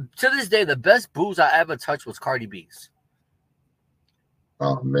boobs? To this day, the best boobs I ever touched was Cardi B's.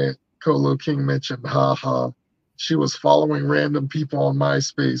 Oh man, Colo King mentioned haha. She was following random people on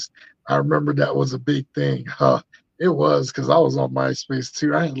MySpace. I remember that was a big thing. Huh. It was because I was on MySpace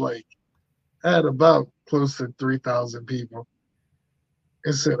too. I had about close to 3,000 people.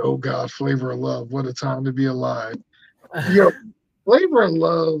 It said, "Oh God, Flavor of Love, what a time to be alive." Yo, Flavor of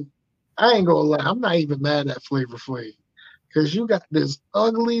Love. I ain't gonna lie, I'm not even mad at Flavor Flav because you got this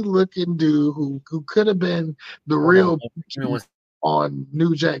ugly looking dude who could have been the Hold on. real Give me one. on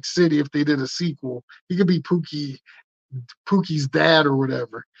New Jack City if they did a sequel. He could be Pookie's dad or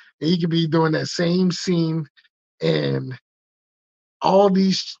whatever, and he could be doing that same scene and all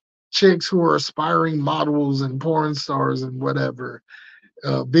these chicks who are aspiring models and porn stars and whatever,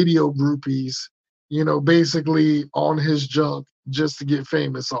 video groupies, basically on his junk just to get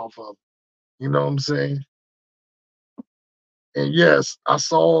famous off of. You know what I'm saying? And yes, I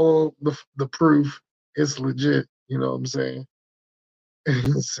saw the proof. It's legit. You know what I'm saying?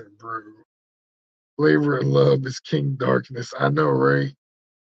 Listen, bro. Flavor of Love is King Darkness. I know, right?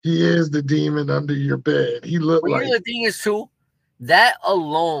 He is the demon under your bed. He looked But you like know the thing is too, that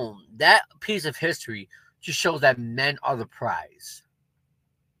alone, that piece of history just shows that men are the prize.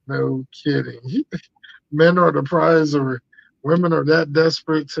 no kidding. Men are the prize, or women are that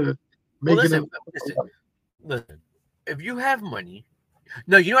desperate to Well, make it in. listen. If you have money,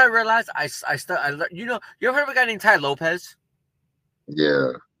 no, you know what I realized? You ever heard of a guy named Ty Lopez?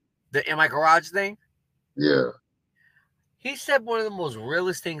 Yeah, The In My Garage thing? yeah. He said one of the most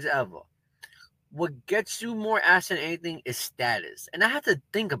realest things ever. What gets you more ass than anything is status. And I had to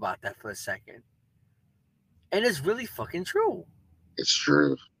think about that for a second. And it's really fucking true. It's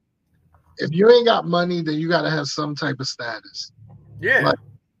true. If you ain't got money, then you got to have some type of status. Yeah. Like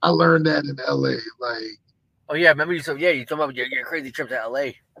I learned that in LA. Like Oh yeah, remember you talking about your crazy trip to LA.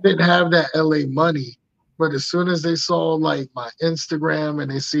 I didn't have that LA money, but as soon as they saw like my Instagram and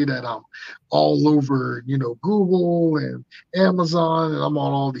they see that I'm all over, Google and Amazon and I'm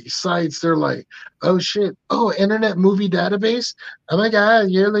on all these sites, they're like, "Oh shit! Oh, Internet Movie Database! Oh my God,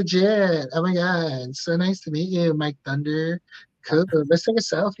 you're legit! Oh my God, so nice to meet you, Mike Thunder. Cool. Let's take a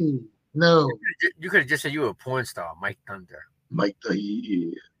selfie." No, You could have just said you were a porn star, Mike Thunder. Mike Thunder.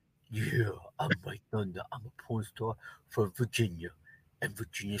 Yeah, I'm Mike Thunder. I'm a porn star from Virginia, and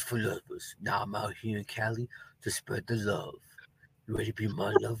Virginia's for lovers. Now I'm out here in Cali to spread the love. You ready to be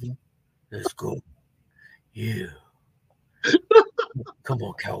my lover? Let's go. Yeah. Come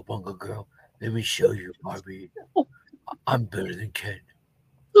on, cowabunga girl. Let me show you, Barbie. I'm better than Ken.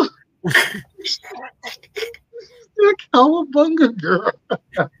 Cowabunga girl.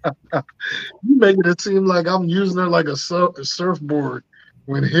 You making it seem like I'm using her like a surfboard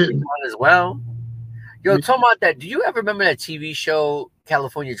when hitting. Might as well. Yo, talking about that, do you ever remember that TV show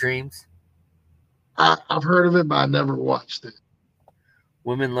California Dreams? I've heard of it, but I never watched it.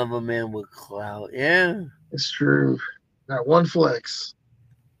 Women love a man with clout. Yeah. It's true. That one flex,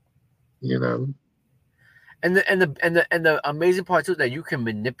 And the amazing part too is that you can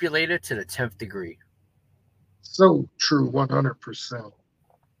manipulate it to the 10th degree. so true, 100%.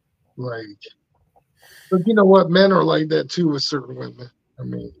 Like, but you know what? Men are like that too with certain women. I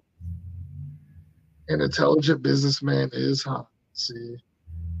mean, an intelligent businessman is hot. See,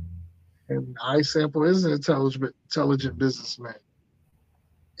 and I sample is an intelligent businessman.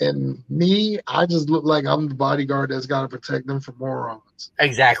 And me, I just look like I'm the bodyguard that's got to protect them from morons.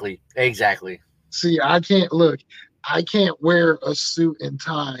 Exactly. See, I can't wear a suit and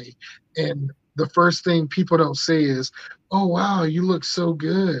tie and the first thing people don't say is, "Oh wow, you look so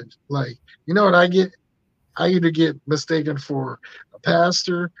good." Like, you know what I get? I either get mistaken for a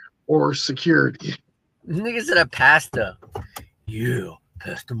pastor or security. Nigga said a pasta. Yeah,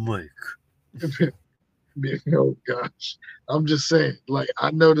 Pastor Mike. Oh gosh, I'm just saying. Like,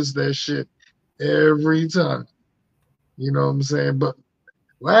 I notice that shit every time. You know what I'm saying? But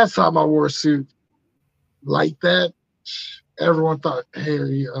last time I wore a suit like that, everyone thought,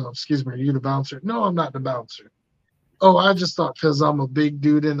 "Hey, excuse me, are you the bouncer?" No, I'm not the bouncer. Oh, I just thought because I'm a big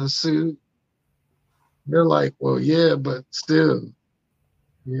dude in a suit. They're like, "Well, yeah, but still,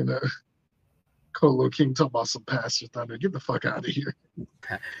 you know." Colo King talking about some Pastor Thunder. Get the fuck out of here.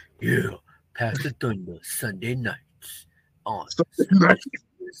 Yeah, Pastor Thunder, Sunday nights on.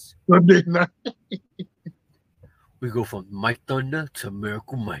 Sunday night. We go from Mike Thunder to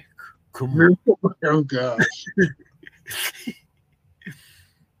Miracle Mike. Come on. Oh gosh.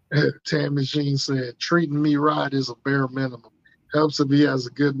 Tam Machine said, "Treating me right is a bare minimum. Helps if he has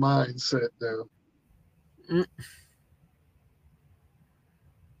a good mindset, though."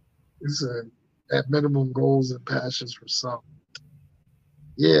 He said, "At minimum, goals and passions for some."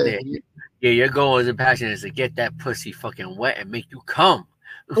 Yeah. Your goals and passion is to get that pussy fucking wet and make you come.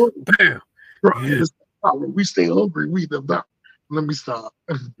 Oh, Bam. bro, Yeah. we stay hungry. We the not. Let me stop.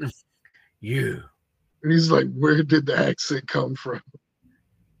 Yeah. And he's like, "Where did the accent come from?"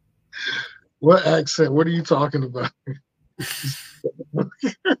 What accent? What are you talking about?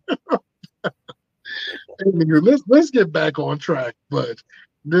 Anyway, let's get back on track. But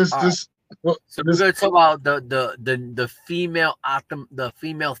this well, so we're gonna talk about the female the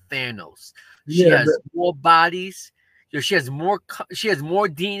female Thanos. She yeah, has more bodies. She has more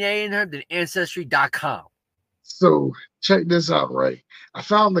DNA in her than Ancestry.com. So check this out, right? I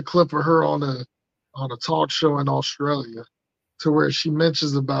found the clip of her on a talk show in Australia, to where she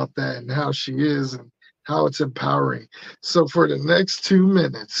mentions about that and how she is and how it's empowering. So for the next 2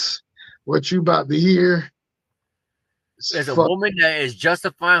 minutes, what you about to hear is There's a woman that is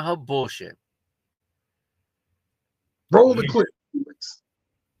justifying her bullshit. Roll the clip.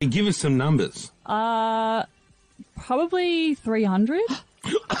 Give us some numbers. Probably 300.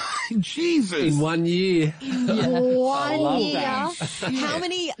 Jesus. In 1 year. Yeah. 1 year. that. How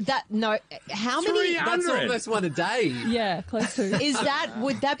many? How many? That's almost one a day. Yeah, close to.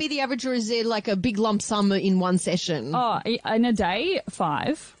 Would that be the average, or is there like a big lump sum in one session? Oh, in a day,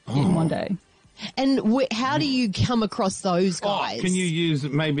 5 in 1 day. And how do you come across those guys? Can you use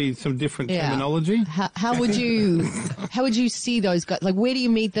maybe some different terminology? How would you see those guys? Like, where do you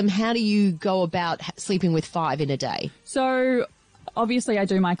meet them? How do you go about sleeping with 5 in a day? So, obviously, I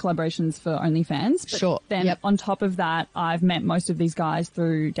do my collaborations for OnlyFans. But Sure. Then on top of that, I've met most of these guys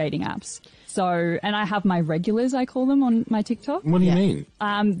through dating apps. So, and I have my regulars, I call them, on my TikTok. What do you mean?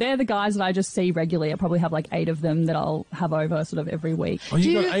 They're the guys that I just see regularly. I probably have like 8 of them that I'll have over sort of every week. Oh,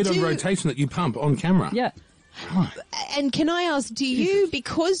 you've got 8 on rotation that you pump on camera. Yeah. And can I ask, do you,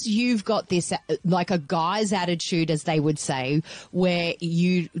 because you've got this, like a guy's attitude, as they would say, where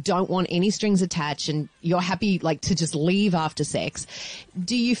you don't want any strings attached and you're happy like to just leave after sex,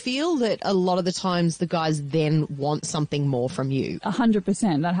 do you feel that a lot of the times the guys then want something more from you?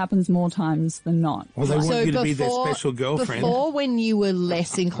 100%. That happens more times than not. Well, they want you to be their special girlfriend. Before, when you were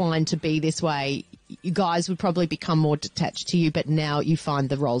less inclined to be this way, you guys would probably become more detached to you, but now you find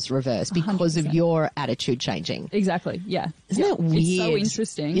the roles reversed because 100%. Of your attitude changing. Exactly, yeah. Isn't that weird? It's so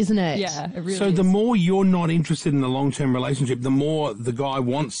interesting. Isn't it? Yeah, it really So is. the more you're not interested in the long-term relationship, the more the guy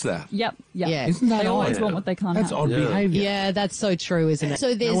wants that. Yep. Yeah. Isn't that They odd? always want what they can't That's have. odd behaviour. Yeah, that's so true, isn't it?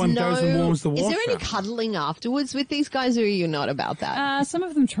 So there's No one goes and warms the Is there any water. cuddling afterwards with these guys, or are you not about that? Some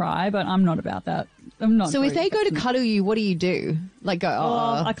of them try, but I'm not about that. I'm not. So if they go to cuddle you, what do you do? Like go,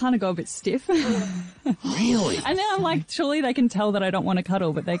 I kind of go a bit stiff. Really? And then I'm like, surely they can tell that I don't want to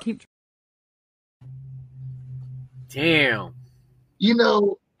cuddle, but they keep. Damn. You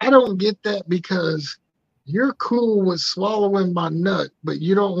know, I don't get that, because you're cool with swallowing my nut, but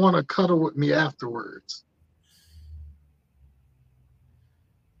you don't want to cuddle with me afterwards.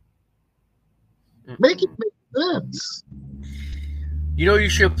 Make it make sense. You know, you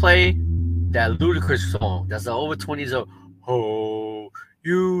should play that Ludacris song. That's the over 20s of ho,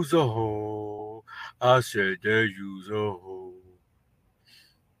 use a ho. I said that use a ho.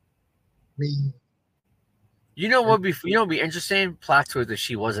 Me. You know what? What'd be interesting? Plot twist that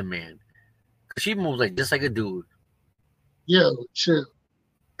she was a man, cause she moves like just like a dude. Yo, chill.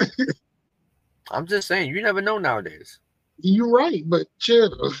 I'm just saying, you never know nowadays. You're right, but chill.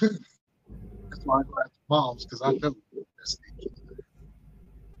 That's why I go after moms, because I never did this thing.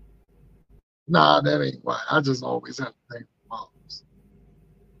 Nah, that ain't why. I just always have to thank moms.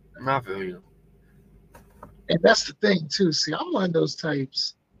 I feel you. And that's the thing too. See, I'm one of those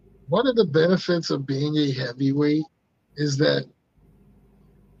types. One of the benefits of being a heavyweight is that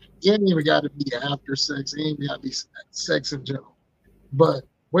you ain't even got to be after sex. It ain't even got to be sex in general. But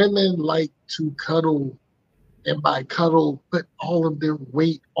women like to cuddle, and by cuddle, put all of their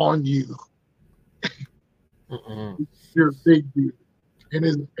weight on you. You're a big dude,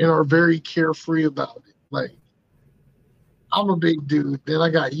 and are very carefree about it. Like, I'm a big dude, then I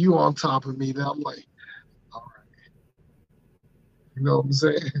got you on top of me. Then I'm like, all right, you know what I'm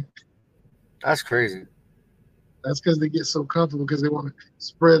saying? That's crazy. That's because they get so comfortable because they want to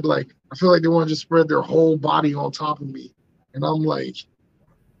spread, like, I feel like they want to just spread their whole body on top of me, and I'm like,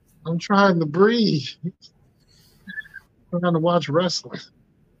 I'm trying to breathe. I'm trying to watch wrestling.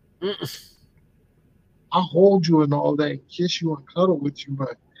 I'll hold you and all that, kiss you and cuddle with you,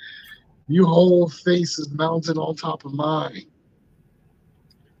 but your whole face is mounted on top of mine.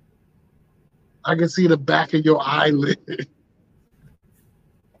 I can see the back of your eyelid.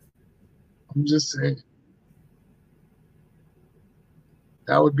 I'm just saying.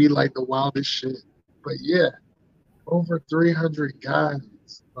 That would be like the wildest shit. But yeah, over 300 guys.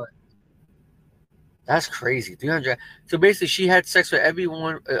 Like, that's crazy. 300. So basically, she had sex with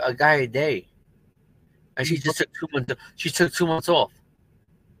everyone, a guy a day, and she just took 2 months. She took 2 months off.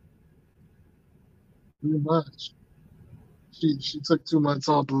 Too much. She took 2 months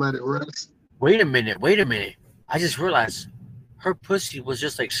off to let it rest. Wait a minute. I just realized her pussy was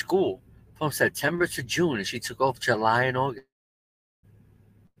just like school from September to June, and she took off July and August.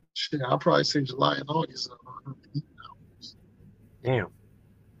 Shit, I'll probably say July and August. Damn.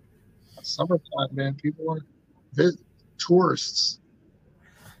 Summertime, man. People want to visit. Tourists.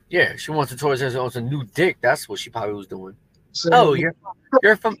 Yeah, she wants to tourist on a new dick. That's what she probably was doing. So, oh, you're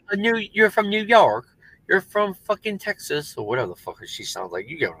from New York. You're from fucking Texas or whatever the fuck she sounds like.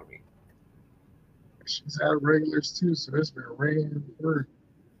 You get what I mean? She's had regulars too, so it's been raining.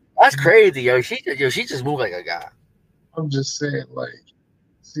 That's crazy, yo. She just moved like a guy. I'm just saying, like,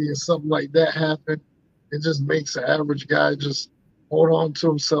 seeing something like that happen, it just makes the average guy just hold on to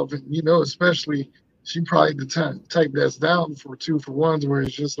himself. And, you know, especially she probably the type that's down for 2-for-1s where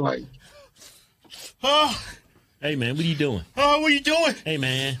it's just like, hey, man, what are you doing? Oh, what are you doing? Hey,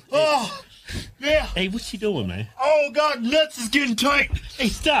 man. Oh, yeah. Hey, what you doing, man? Oh, God, nuts is getting tight. Hey,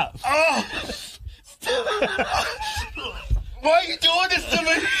 stop. Oh. Why are you doing this to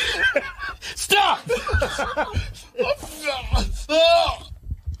me? Stop.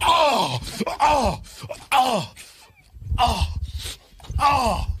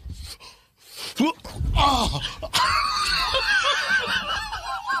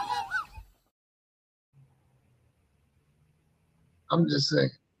 I'm just saying,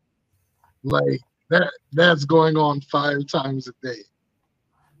 like, that's going on 5 times a day.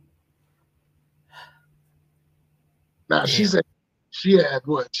 Now, she said she had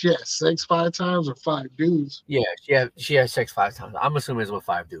what? She had sex 5 times or 5 dudes? Yeah, she had sex 5 times. I'm assuming it's with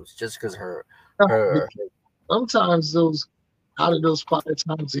 5 dudes, just because her. Sometimes out of those 5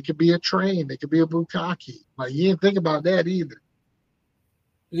 times, it could be a train, it could be a bukkake. Like, you didn't think about that either.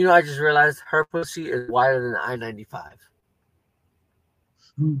 You know, I just realized her pussy is wider than I-95.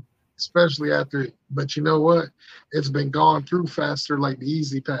 Especially after, but you know what? It's been gone through faster, like the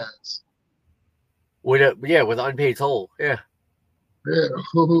Easy Pass. With unpaid toll, yeah. Yeah.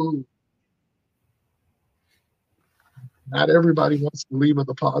 Not everybody wants to leave a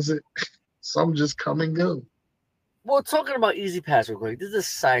deposit. Some just come and go. Well, talking about Easy Pass real quick, this is a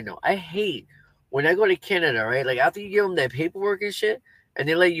side note. I hate when I go to Canada, right? Like, after you give them that paperwork and shit, and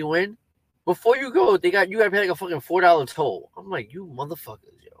they let you in, before you go, you got to pay like a fucking $4 toll. I'm like, you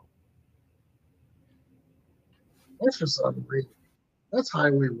motherfuckers, yo. That's just unreal. That's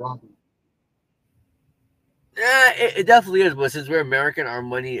highway robbery. Yeah, it definitely is. But since we're American, our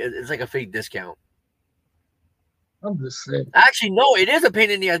money it's like a fake discount. I'm just saying. Actually, no, it is a pain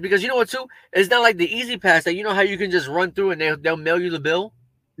in the ass because you know what, too? It's not like the Easy Pass that you know how you can just run through and they'll mail you the bill?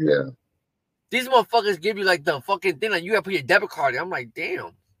 Yeah. These motherfuckers give you like the fucking thing like you gotta put your debit card in. I'm like,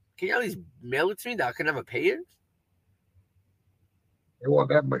 damn. Can you at least mail it to me that I can never pay it? They want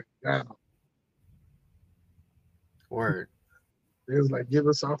that money down. Word. It was like, give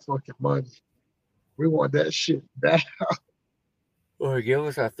us our fucking money. We want that shit down. Or give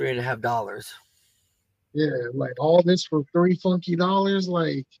us our $3.50. Yeah, like all this for $3 funky.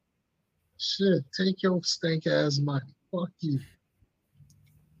 Like, shit, take your stank ass money. Fuck you.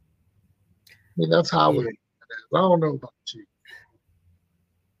 I mean, that's how it is. I don't know about you.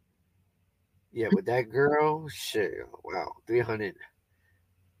 Yeah, but that girl, shit, wow, 300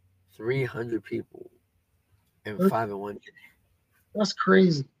 people and 5 in 1 day. That's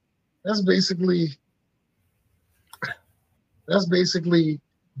crazy. That's basically That's basically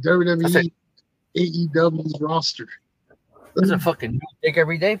WWE, AEW's roster. There's a fucking dick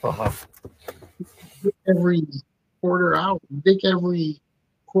every day for her. Every quarter out, dick every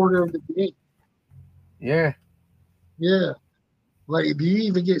quarter of the day. Yeah. Yeah. Like, do you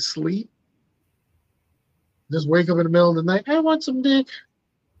even get sleep? Just wake up in the middle of the night. I want some dick.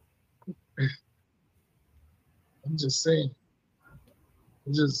 I'm just saying.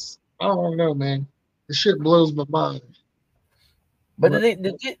 I don't know, man. This shit blows my mind. But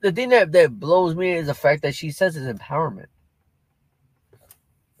the thing that blows me is the fact that she says it's empowerment.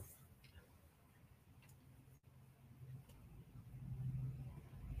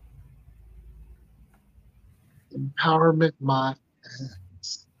 Empowerment, my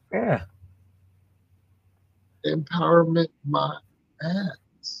ass. Yeah. Empowerment, my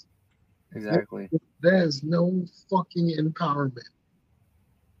ass. Exactly. There is no fucking empowerment.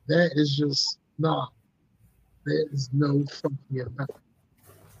 That is just not. There is no fucking empowerment.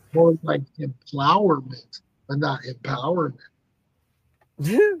 More like empowerment, but not empowerment.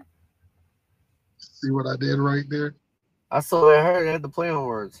 See what I did right there? I saw that her. They had the play on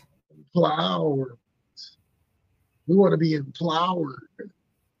words. Empowerment. We want to be empowered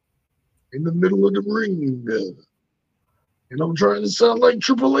in the middle of the ring. And I'm trying to sound like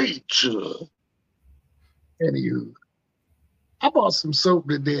Triple H. Anywho, I bought some soap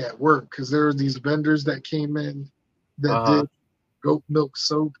today at work because there were these vendors that came in that did goat milk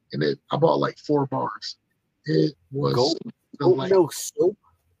soap, and I bought like 4 bars. It was goat milk soap.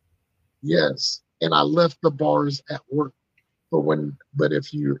 Yes, and I left the bars at work. But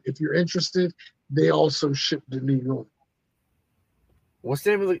if you're interested, they also ship to New York. What's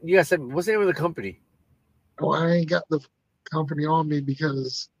the name of what's the name of the company? Oh, I ain't got the company on me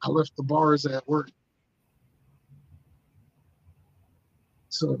because I left the bars at work.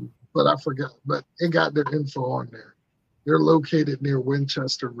 So, but I forgot. But it got their info on there. They're located near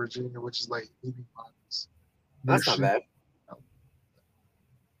Winchester, Virginia, which is like 80 miles. That's not bad.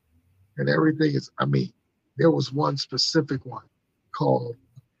 And everything is, I mean, there was one specific one called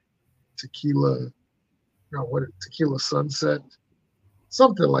Tequila Sunset,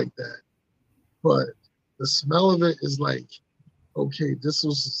 something like that. But the smell of it is like, okay, this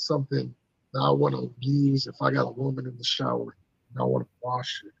was something that I want to use if I got a woman in the shower and I want to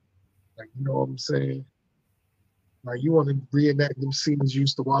wash it. Like, you know what I'm saying? Like, you want to reenact them scenes you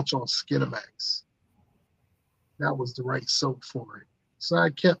used to watch on Skinamax. That was the right soap for it. So I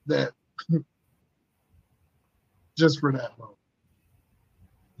kept that just for that moment.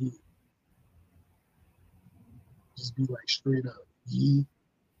 Yeah. Just be like straight up. Yeah.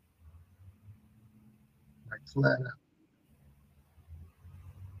 Like flat out.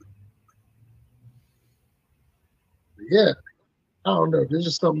 But yeah. I don't know. There's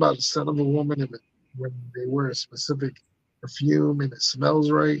just something about the scent of a woman when they wear a specific perfume and it smells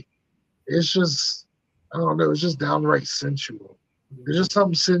right. It's just, I don't know, it's just downright sensual. There's just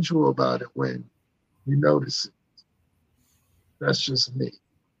something sensual about it when you notice it. That's just me.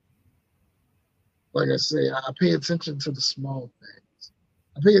 Like I say, I pay attention to the small things.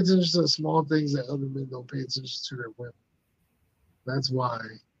 I pay attention to the small things that other men don't pay attention to their women. That's why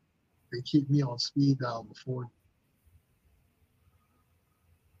they keep me on speed dial before.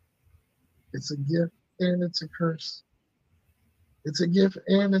 It's a gift and it's a curse. It's a gift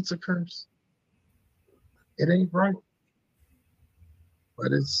and it's a curse. It ain't right.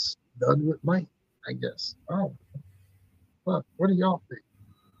 But it's done with might, I guess. Oh, fuck. What do y'all think?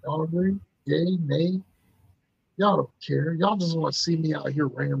 Y'all agree? Yay, nay? Y'all don't care. Y'all just want to see me out here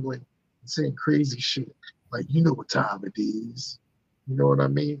rambling and saying crazy shit. Like, you know what time it is. You know what I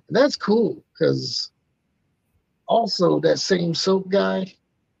mean? And that's cool, because also that same soap guy,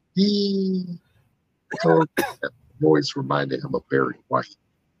 he told me that the voice reminded him of Barry White.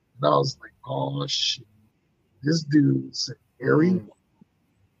 And I was like, oh, shit. This dude's Barry White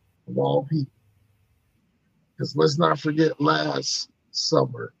of all people. Because let's not forget last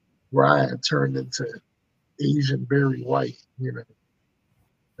summer where I had turned into Asian Barry White. You know,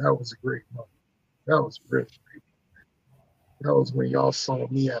 that was a great moment. That was really great. That was when y'all saw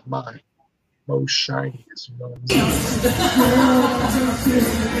me at my most shiniest. You know what I'm saying?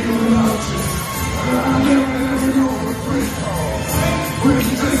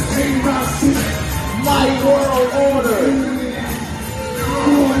 My world order.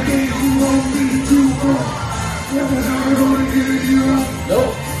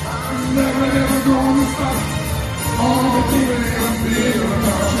 Nope. I'm never gonna stop. All the people that feel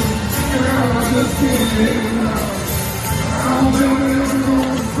about you. Girl, I just can't live without you. I'm never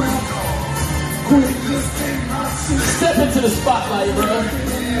gonna stop. Quit, just take my seat. Step into the spotlight, bro.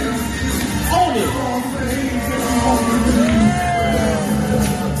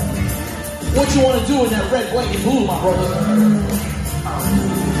 What you want to do in that red, white, and blue, my brother?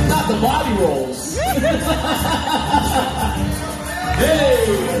 Not the body rolls. Hey!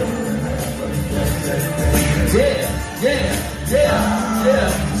 Yeah.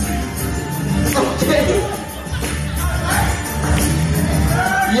 Okay.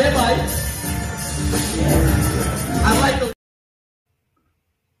 Yeah, Mike. I like the.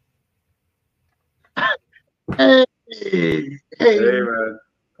 Hey, man.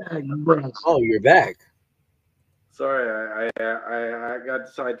 Oh, you're back. Sorry, I got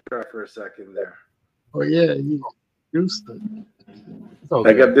sidetracked for a second there. Oh yeah, you used to.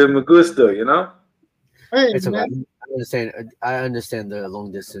 I got the Magusto, you know. Hey, It's okay. man. I understand the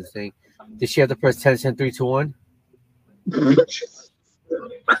long distance thing. Did she have to press 10, 10, 3, 2, 1?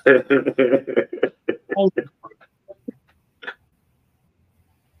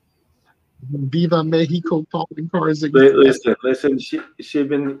 Viva Mexico calling cars again. Listen. She'd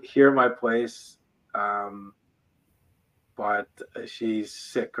been here at my place, but she's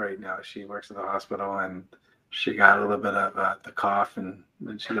sick right now. She works in the hospital, and she got a little bit of the cough, and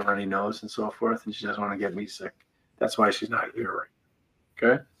she got runny nose and so forth, and she doesn't want to get me sick. That's why she's not here, right?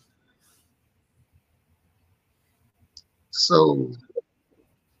 Okay. So,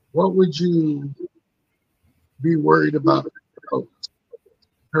 what would you be worried about?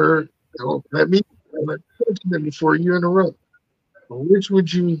 Her? Oh, let me mention them before you interrupt. Which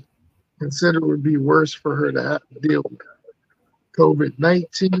would you consider would be worse for her to have to deal with?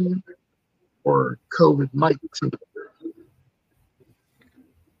 COVID-19 or COVID-19?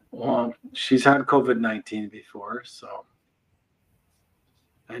 Well, she's had COVID-19 before, so,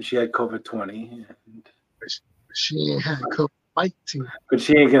 and she had COVID-20, and she ain't had COVID-19. But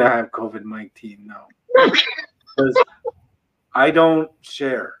she ain't gonna have COVID-19, no. Because I don't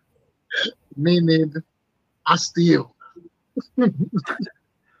share. Me neither. I steal.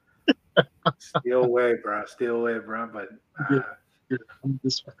 Steal away, bro. But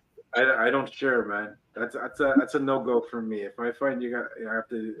I don't share, man. That's a no go for me. If I find you have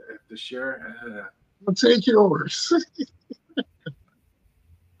to share, I'll take yours.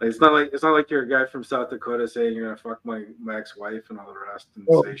 It's not like you're a guy from South Dakota saying you're gonna fuck my ex-wife and all the rest and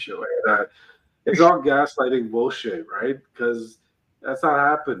say shit like that. It's all gaslighting bullshit, right? Because that's not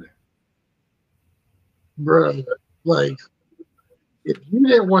happening. Bro, like, if you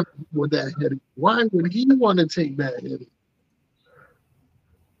didn't want to deal with that headache, why would he want to take that headache?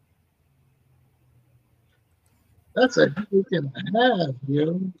 That's a headache and a half,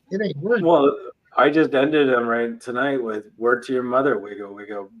 yo. It ain't worth it. Well, I just ended them right tonight with "Word to your mother." We go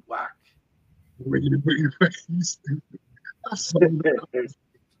whack. I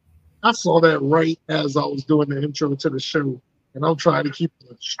saw that right as I was doing the intro to the show, and I'm trying to keep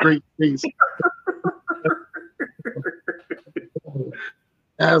a straight face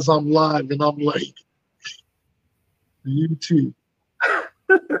as I'm live, and I'm like, you too.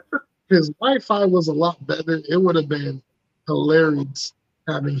 His Wi-Fi was a lot better. It would have been hilarious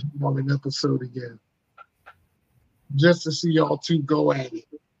having him on an episode again, just to see y'all two go at it.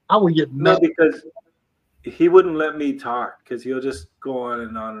 I would get no, because he wouldn't let me talk because he'll just go on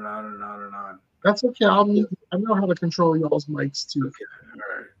and on and on and on and on. That's okay. I know how to control y'all's mics too. Okay, all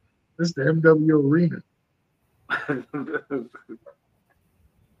right. This is the MW arena.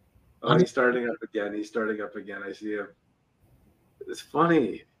 Oh, he's starting up again. I see him. It's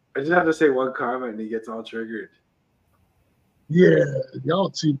funny. I just have to say one comment and he gets all triggered. Yeah, y'all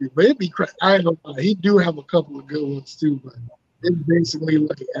too big. But it'd be crazy. I ain't gonna lie. He do have a couple of good ones too, but it's basically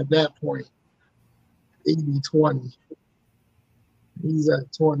like at that point, 80-20. He's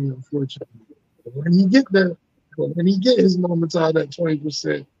at 20, unfortunately. But when he get his moments out of that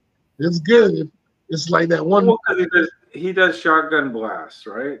 20%, it's good. It's like that one. Well, he does shotgun blasts,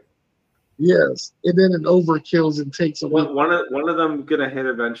 right? Yes, and then it overkills and takes away. One of them gonna hit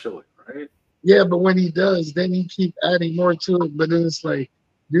eventually, right? Yeah, but when he does, then he keep adding more to it. But then it's like,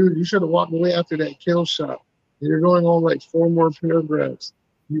 dude, you should have walked away after that kill shot. And you're going on like 4 more paragraphs.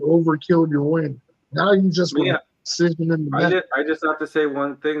 You overkilled your win. Now you just want decision in the back. I just have to say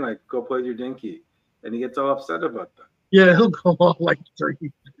one thing, like go play your dinky, and he gets all upset about that. Yeah, he'll go on like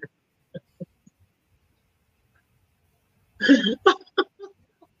 3.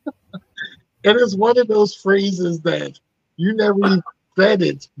 And it's one of those phrases that you never even said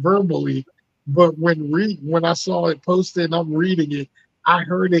it verbally, but when I saw it posted and I'm reading it, I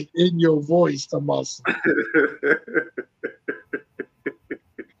heard it in your voice to myself.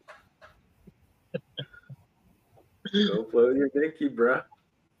 Go play your dinky, bro.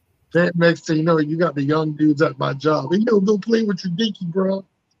 That next thing you know, you got the young dudes at my job. Hey, go play with your dinky, bro.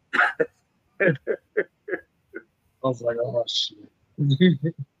 I was like, oh shit.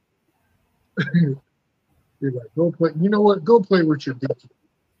 You're like, go play. You know what? Go play with your dick.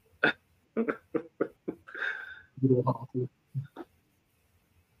 Little awful.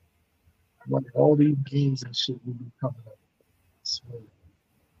 Like all these games and shit will be coming up. I swear.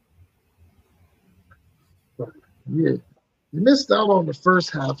 But yeah, you missed out on the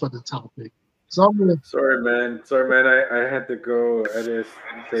first half of the topic. So I'm gonna. Sorry, man. Sorry, man. I had to go. I just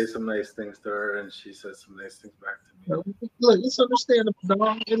say some nice things to her, and she said some nice things back to me. Look, it's understandable,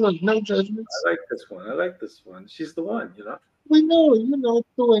 dog. And look, no judgments. I like this one. I like this one. She's the one, you know. We know,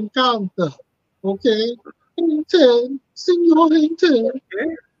 tu encanta. Okay? Ted, Senor Ted.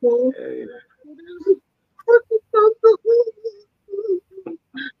 Okay.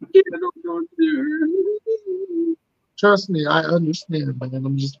 Yeah, Trust me, I understand, man.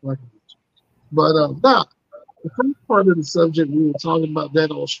 I'm just fucking with you. But nah, the first part of the subject we were talking about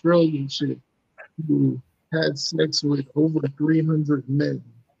that Australian chick who had sex with over 300 men,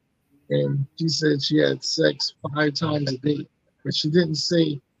 and she said she had sex 5 times a day, but she didn't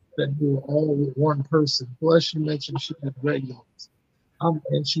say that they were all with one person. Plus, she mentioned she had regulars,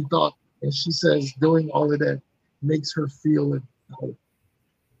 and she says doing all of that makes her feel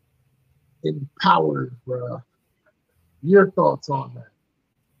empowered, bro. Your thoughts on that?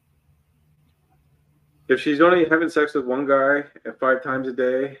 If she's only having sex with one guy at 5 times a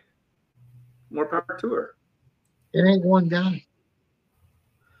day, more power to her. It ain't one guy.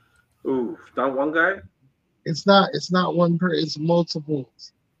 Ooh, not one guy? It's not one per. It's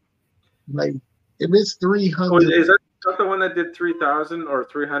multiples. Like if it's 300. Oh, is that the one that did 3,000 or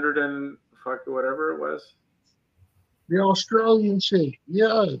 300 and fuck whatever it was? The Australian chick,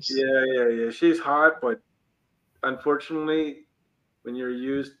 yes. Yeah. She's hot, but unfortunately, when you're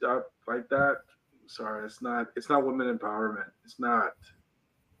used up like that, sorry, it's not women empowerment. It's not.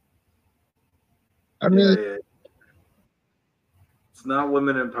 I mean, it's not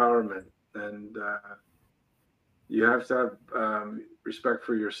women empowerment, and you have to have respect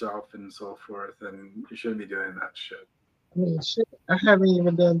for yourself and so forth, and you shouldn't be doing that shit. I mean, shit.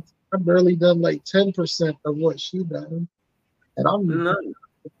 I've barely done like 10% of what she done, and I'm in the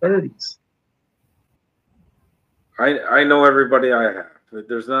 30s. I know everybody I have. But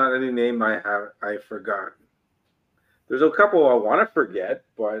there's not any name I've forgotten. There's a couple I want to forget,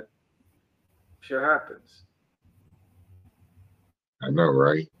 but shit happens. I know,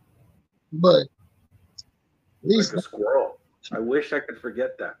 right? But at least like a squirrel. I wish I could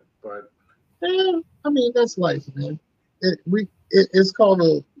forget that, but I mean that's life, man. It's called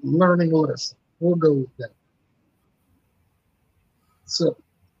a learning lesson. We'll go with that. So,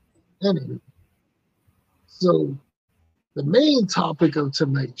 anyway, the main topic of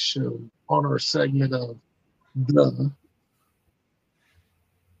tonight's show on our segment of the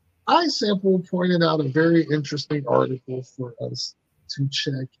iSample pointed out a very interesting article for us to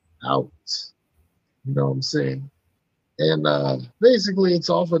check out. You know what I'm saying? And basically, it's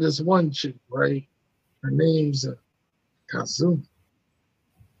off of this one chick, right? Her name's Kazumi,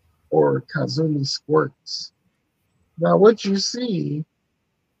 or Kazumi Squirts. Now, what you see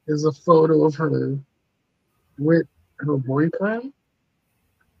is a photo of her with her boyfriend.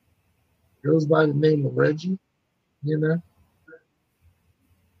 Goes by the name of Reggie, you know?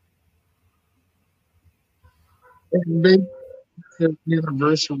 And they took the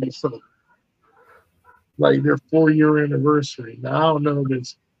anniversary photo. Like their 4-year anniversary. Now, I don't know if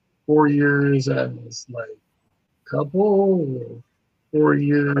it's 4 years as like couple or 4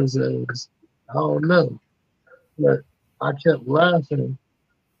 years as, I don't know. But I kept laughing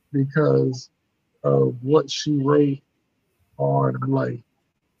because of what she wrote on, like,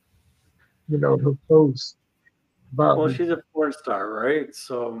 you know, her post about. Well, she's a porn star, right?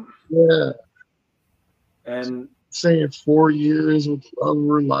 So yeah, and saying 4 years with love of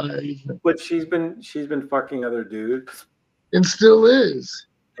her life, but she's been fucking other dudes, and still is,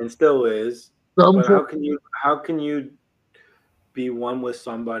 But how can you be one with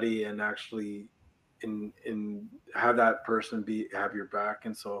somebody and actually in have that person have your back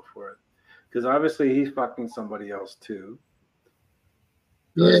and so forth? Because obviously he's fucking somebody else too.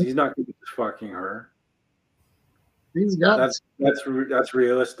 Yeah. He's not just fucking her. He's got that's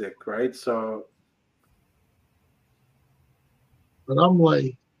realistic, right? So, but I'm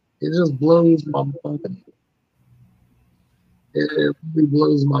like, it just blows my mind. It really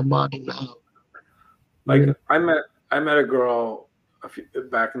blows my mind out. Like I met a girl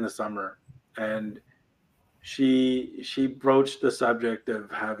back in the summer, and she broached the subject of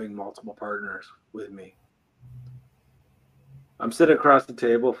having multiple partners with me. I'm sitting across the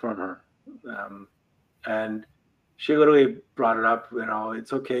table from her, and she literally brought it up. You know,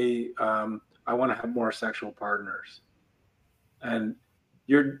 it's okay. I want to have more sexual partners, and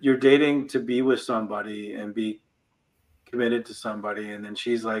you're dating to be with somebody and be committed to somebody, and then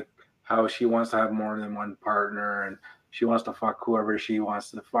she's like how she wants to have more than one partner and she wants to fuck whoever she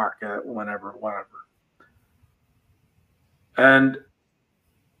wants to fuck at whenever, whatever. And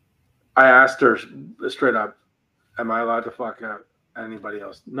I asked her straight up, am I allowed to fuck anybody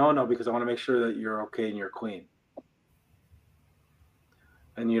else? No, because I want to make sure that you're okay and you're clean.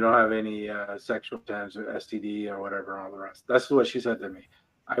 And you don't have any sexual tensions or STD or whatever and all the rest. That's what she said to me.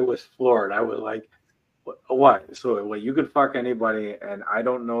 I was floored. I was like, what? So what, you could fuck anybody and I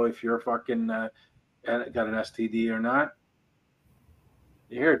don't know if you're fucking got an STD or not?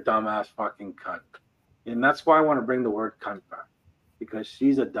 You're a dumbass fucking cunt. And that's why I want to bring the word cunt back. Because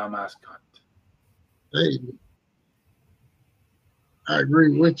she's a dumbass cunt. Hey, I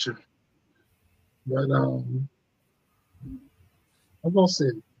agree with you. But I'm gonna say,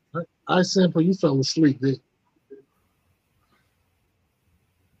 I sample, you fell asleep, did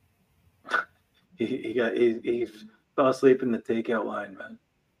He fell asleep in the takeout line, man.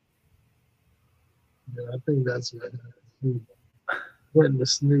 Yeah, I think that's what happened. Went in the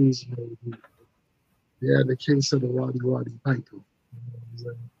snooze mode. Yeah, the case of the Waddy Piper. You know what I'm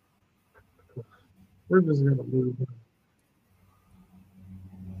saying? We're just gonna move on.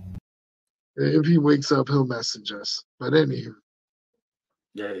 If he wakes up, he'll message us. But anywho.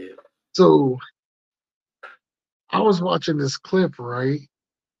 Yeah. So I was watching this clip, right,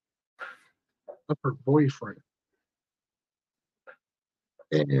 of her boyfriend.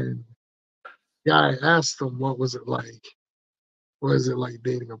 And guy asked him what was it like? Was it like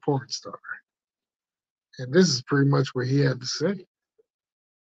dating a porn star? And this is pretty much what he had to say.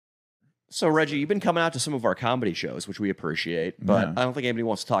 So, Reggie, you've been coming out to some of our comedy shows, which we appreciate, but Yeah. I don't think anybody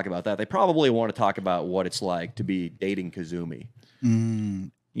wants to talk about that. They probably want to talk about what it's like to be dating Kazumi.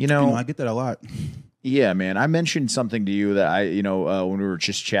 You know, I get that a lot. Yeah, man. I mentioned something to you that when we were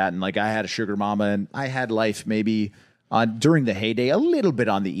just chatting, like I had a sugar mama and I had life maybe during the heyday a little bit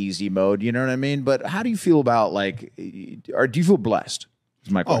on the easy mode. You know what I mean? But how do you feel about or do you feel blessed?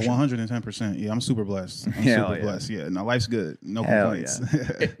 Is my question. 110%. Yeah, I'm super blessed. I'm Hell super yeah. blessed. Yeah, no, life's good. No Hell complaints.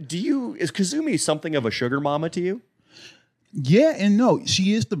 Is Kazumi something of a sugar mama to you? Yeah and no.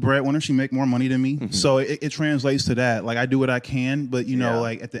 She is the breadwinner. She make more money than me. So it translates to that. Like I do what I can, but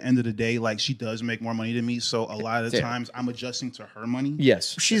like at the end of the day, like she does make more money than me. So a lot of the times I'm adjusting to her money.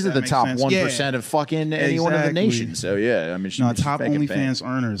 Yes. She's If at the that top makes 1% sense. of fucking anyone in the nation. So yeah, I mean, she's top making OnlyFans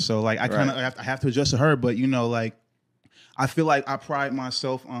earners. So like I kind of I have to adjust to her, but like I feel like I pride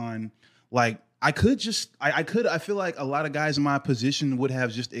myself on like I feel like a lot of guys in my position would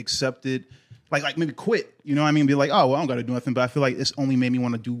have just accepted like maybe quit, you know what I mean? Be like, oh, well, I don't got to do nothing. But I feel like it's only made me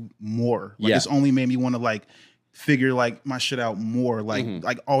want to do more. Like it's only made me want to like figure like my shit out more. Like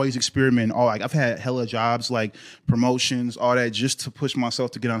always experiment. I've had hella jobs, like promotions, all that, just to push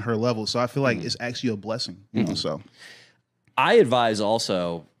myself to get on her level. So I feel like it's actually a blessing, you know. So I advise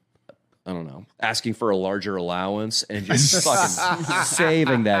also, I don't know, asking for a larger allowance and just fucking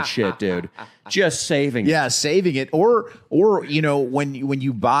saving that shit, dude. Just saving Yeah, saving it. Or when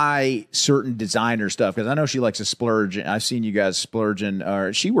you buy certain designer stuff, because I know she likes to splurge. I've seen you guys splurging.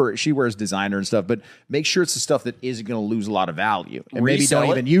 Or she wears designer and stuff, but make sure it's the stuff that isn't going to lose a lot of value. And maybe Resell don't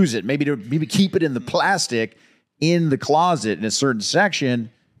it. even use it. Maybe keep it in the plastic in the closet in a certain section.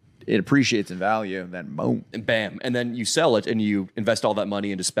 It appreciates in value, and then boom. And bam. And then you sell it and you invest all that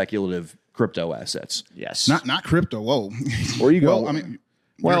money into speculative crypto assets. Yes. not crypto. Whoa. Where you go? Well, I mean,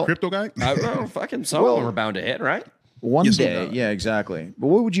 you're a crypto guy? Fucking some of them are bound to hit, right? One Yes, day. no. Yeah, exactly. But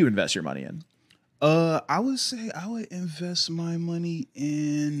what would you invest your money in? I would say I would invest my money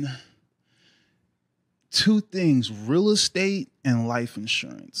in two things: real estate and life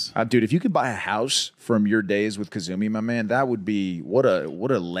insurance. Dude, if you could buy a house from your days with Kazumi, my man, that would be what a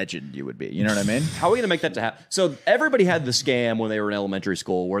legend you would be. You know what I mean? How are we going to make that to happen? So everybody had the scam when they were in elementary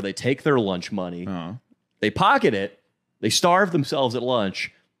school where they take their lunch money, they pocket it, they starve themselves at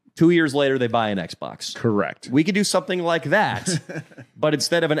lunch. 2 years later, they buy an Xbox. Correct. We could do something like that, but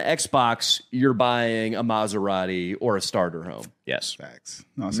instead of an Xbox, you're buying a Maserati or a starter home. Yes. Facts.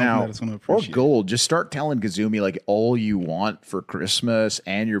 No, Now, that it's gonna or appreciate. gold. Just start telling Kazumi like all you want for Christmas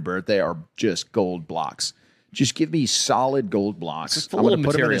and your birthday are just gold blocks. Just give me solid gold blocks. Just a I'm little gonna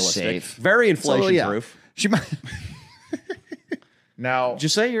put them in a materialistic. safe. Very inflation So, proof. She might. Now,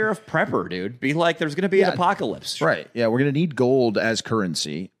 just say you're a prepper, dude. Be like, there's going to be an apocalypse. Right. Yeah, we're going to need gold as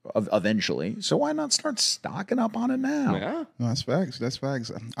currency eventually. So why not start stocking up on it now? Yeah. No, that's facts. That's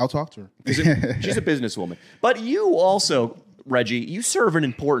facts. I'll talk to her. She's a businesswoman. But you also, Reggie, you serve an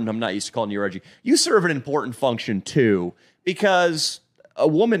important, I'm not used to calling you Reggie, you serve an important function too, because a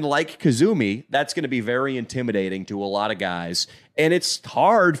woman like Kazumi, that's going to be very intimidating to a lot of guys. And it's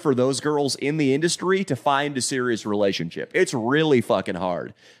hard for those girls in the industry to find a serious relationship. It's really fucking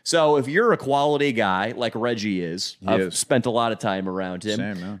hard. So if you're a quality guy like Reggie is, I've spent a lot of time around him.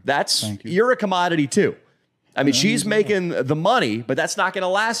 Same, man. That's you're a commodity too. I mean, she's making the money, but that's not going to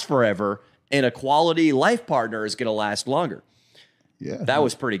last forever. And a quality life partner is going to last longer. Yeah, that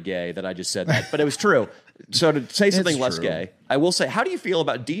was pretty gay that I just said that, but it was true. So to say something less gay, I will say, how do you feel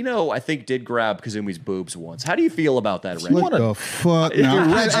about Dino? I think did grab Kazumi's boobs once. How do you feel about that, Reggie? What the fuck? No,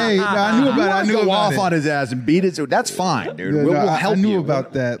 I knew about it. I knew go about off it. on his ass and beat it. So that's fine, dude. Yeah, we'll no, help I knew you.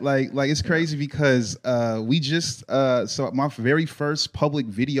 about that. Like it's crazy because we just so my very first public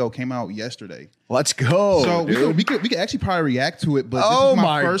video came out yesterday. Let's go. So dude. we could actually probably react to it, but this is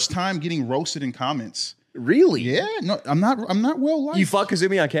my first time getting roasted in comments. Really? Yeah. No, I'm not well liked. You fuck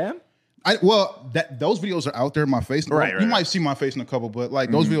Kazumi on cam? Those videos are out there. My face, Right, you might see my face in a couple, but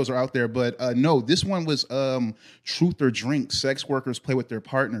like those videos are out there. But no, this one was Truth or Drink. Sex workers play with their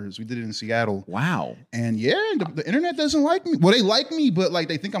partners. We did it in Seattle. Wow. And yeah, the internet doesn't like me. Well, they like me, but like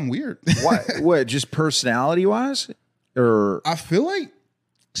they think I'm weird. What? Just personality wise, or I feel like.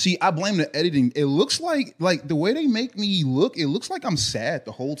 See, I blame the editing. It looks like the way they make me look. It looks like I'm sad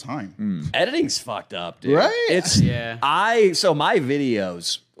the whole time. Editing's fucked up, dude. Right? It's so my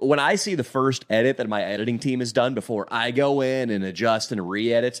videos, when I see the first edit that my editing team has done before I go in and adjust and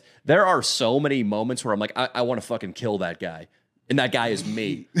re-edit, there are so many moments where I'm like, I want to fucking kill that guy. And that guy is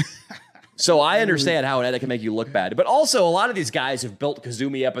me. So I understand how an edit can make you look bad. But also, a lot of these guys have built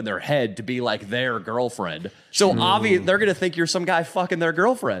Kazumi up in their head to be like their girlfriend. So obviously, they're going to think you're some guy fucking their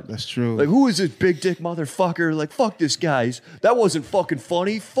girlfriend. That's true. Like, who is this big dick motherfucker? Like, fuck this guys. That wasn't fucking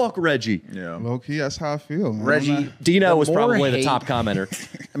funny. Fuck Reggie. Yeah. Low key, that's how I feel. Man. Reggie Dino was more probably the hate- top commenter.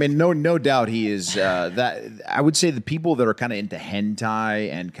 I mean, no doubt he is. That I would say the people that are kind of into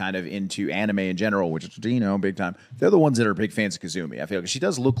hentai and kind of into anime in general, which is Dino big time, they're the ones that are big fans of Kazumi. I feel like she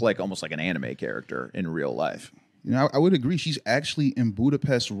does look like almost like an anime character in real life. You know, I would agree. She's actually in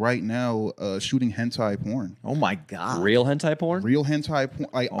Budapest right now, shooting hentai porn. Oh my god! Real hentai porn? Real hentai porn.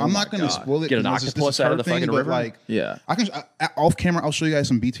 Like, Oh I'm my not going to God. spoil it. Get an because this octopus is out her of the thing, fucking but, river? Like, Yeah. I can off camera. I'll show you guys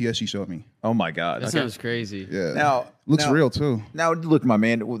some BTS she showed me. Oh my god! That sounds crazy. Yeah. Now Looks now- real too. Now, look, my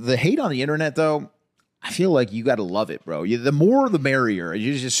man, the hate on the internet, though, I feel like you got to love it, bro. The more, the merrier.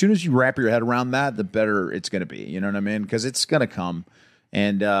 As soon as you wrap your head around that, the better it's going to be. You know what I mean? Because it's going to come.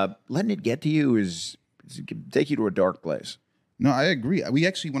 And letting it get to you is take you to a dark place. No, I agree. We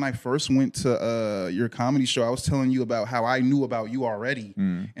actually, when I first went to your comedy show, I was telling you about how I knew about you already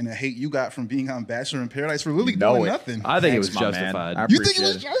and the hate you got from being on Bachelor in Paradise for really doing nothing. I think Thanks, it was my man. justified. I You think it was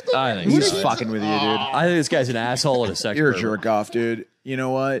appreciate justified? I think He's so. fucking with you, dude. I think this guy's an asshole and a sex You're a pervert. jerk off, dude. You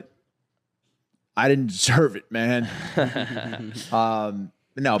know what? I didn't deserve it, man.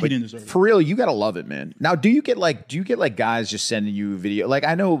 No, but didn't deserve it. for real, you gotta love it, man. Now, do you get like guys just sending you video? Like,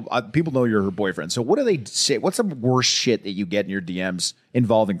 I know people know you're her boyfriend. So what do they say? What's the worst shit that you get in your DMs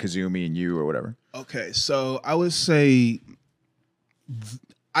involving Kazumi and you or whatever? Okay, so I would say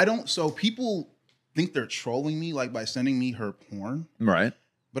so people think they're trolling me like by sending me her porn, Right.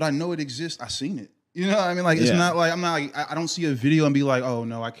 but I know it exists. I've seen it. You know what I mean? Like, it's Yeah. not like, I'm not like, I don't see a video and be like, oh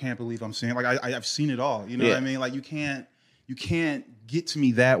no, I can't believe I'm seeing it. Like, I've seen it all. You know what I mean? Like, you can't get to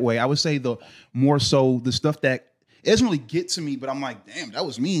me that way. I would say the more so the stuff that it doesn't really get to me, but I'm like, damn, that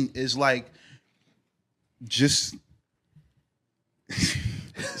was mean, is like just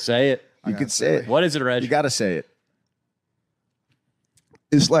Say it. You could say it. What is it, Reg? You got to say it.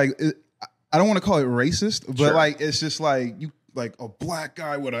 it's like I don't want to call it racist, but Sure. like it's just like you like a black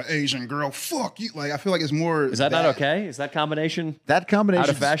guy with an Asian girl. Fuck you. Like I feel like it's more. Is that not okay? Is that combination That combination out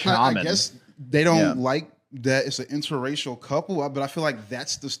of fashion? I guess they don't Yeah. like that it's an interracial couple, but I feel like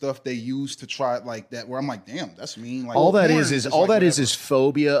that's the stuff they use to try it like that. Where I'm like, damn, that's mean. Like all that porn is like all that whatever. is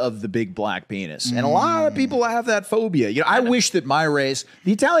phobia of the big black penis, and a lot of people have that phobia. You know, I wish that my race,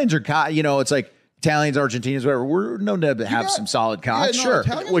 the Italians are, you know, it's like Italians, Argentinians, whatever. We're known to have some solid cock, no, sure,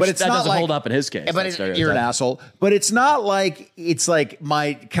 Italians- Which but it's that not doesn't like, hold up in his case. But that it's, stereotype. you're an asshole. But it's not like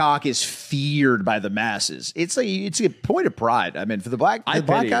my cock is feared by the masses. It's a point of pride. I mean, for the black I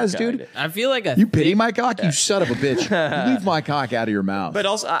black pity guys, kind dude. I feel like You pity my cock, you son of a bitch. You leave my cock out of your mouth. But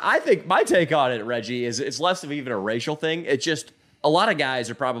also, I think my take on it, Reggie, is it's less of even a racial thing. It's just a lot of guys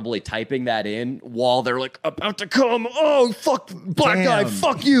are probably typing that in while they're like about to come. Oh, fuck, black guy, Damn.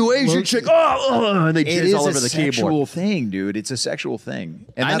 fuck you, Asian chick. Oh, and they It jizz is all a over the sexual keyboard. thing, dude. It's a sexual thing,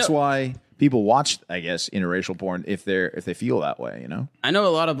 and I that's know- why people watch, I guess, interracial porn if they feel that way. You know, I know a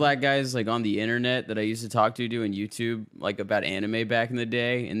lot of black guys like on the internet that I used to talk to doing YouTube like about anime back in the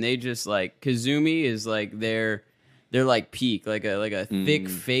day, and they just like Kazumi is like they're like peak, like a thick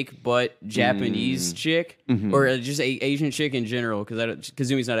fake butt Japanese chick, or just a Asian chick in general, because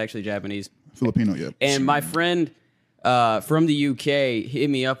Kazumi's not actually Japanese. Filipino, yeah. And my friend from the UK hit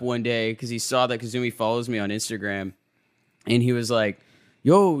me up one day because he saw that Kazumi follows me on Instagram, and he was like,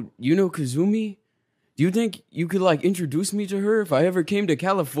 "Yo, you know Kazumi? Do you think you could like introduce me to her if I ever came to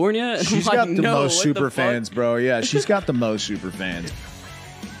California?" And She's I'm got like, the "No, most what super the fuck?" fans, bro. Yeah, she's got the most super fans.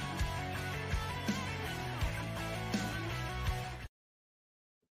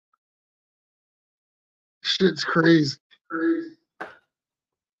 Shit's crazy.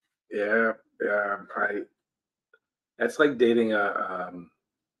 Yeah. That's like dating a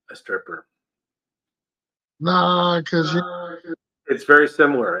stripper. Nah, because It's very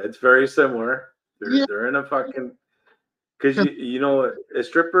similar. It's very similar. Yeah. They're in a fucking, because you know a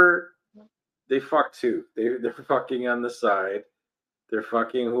stripper, they fuck too. They're fucking on the side. They're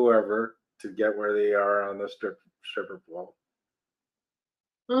fucking whoever to get where they are on the stripper pole.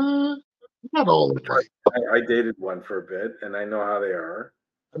 Not all of right. I dated one for a bit, and I know how they are.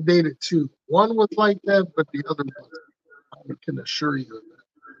 I dated two. One was like that, but the other one, I can assure you of that.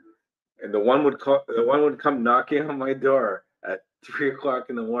 And the one would come knocking on my door at 3:00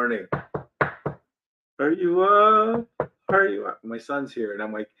 in the morning. Are you up? Are you up? My son's here, and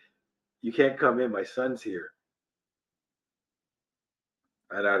I'm like, you can't come in. My son's here,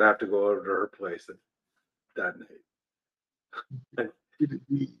 and I'd have to go over to her place that night.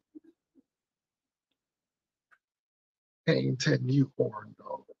 Paying 10 you horn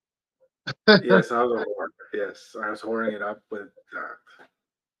dog. Yes, I was a whore. Yes, I was whoring it up with that.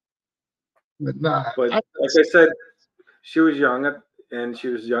 But nah, But like I said, she was young and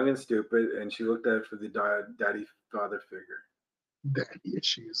stupid, and she looked at it for the daddy father figure. Daddy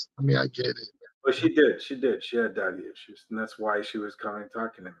issues. I mean, I get it. But she did. She had daddy issues, and that's why she was coming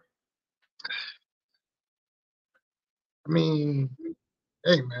talking to me. I mean,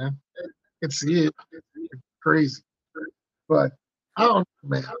 hey man, I can see it. It's crazy. But I don't know,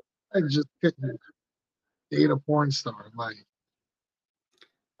 man. I just couldn't date a porn star. Like,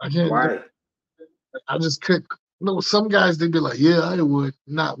 I can't. Why? I just couldn't. No, some guys they'd be like, yeah, I would.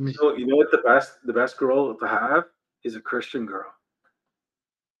 Not me. You know what the best girl to have is a Christian girl.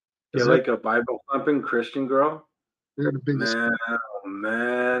 Get like a Bible thumping Christian girl. They're the biggest.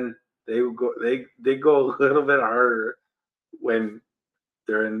 Man, they go a little bit harder when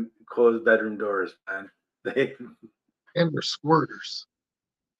they're in closed bedroom doors, man. And they're squirters.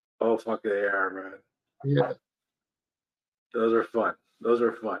 Oh fuck, they are, man. Yeah. Those are fun.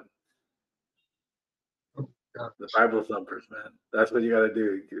 Oh, God. The Bible thumpers, man. That's what you gotta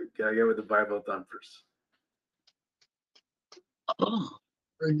do. You gotta get with the Bible thumpers. Oh,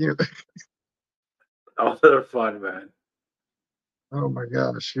 yeah. Oh, they're fun, man. Oh my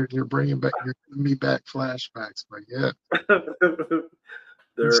gosh, you're bringing me back flashbacks, but yeah.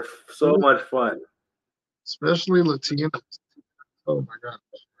 They're so much fun. Especially Latinos. Oh my god.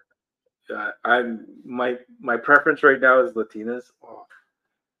 My preference right now is Latinas.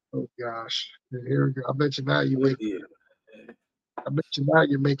 Oh gosh. Here we go. I bet you now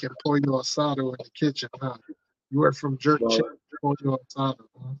you're making pollo asado in the kitchen, huh? You went from jerk chicken to pollo asado,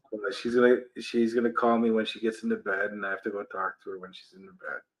 huh? She's gonna call me when she gets into bed, and I have to go talk to her when she's in the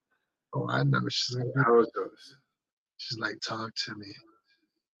bed. Oh, I know she's gonna be. How it goes. She's like, talk to me.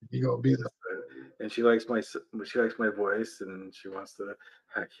 You gonna be the. And she likes my voice, and she wants to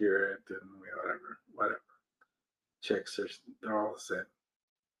hear it, and whatever. Chicks they're all the same.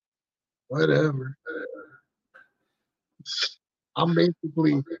 Whatever. I'm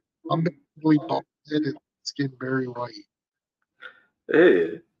basically bald headed, skin very white.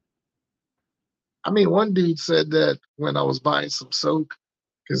 Hey. I mean, one dude said that when I was buying some soap,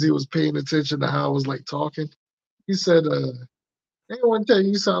 because he was paying attention to how I was like talking. He said, anyone tell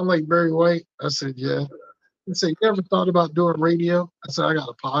you sound like Barry White? I said, yeah. He said, you ever thought about doing radio? I said, I got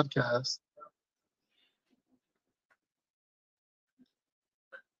a podcast.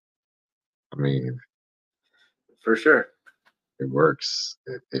 I mean, for sure. It works.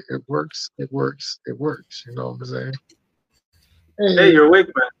 It works. It works. It works. You know what I'm saying? Hey, you're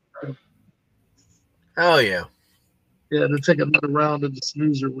awake, man. Oh yeah. Yeah, to take another round of the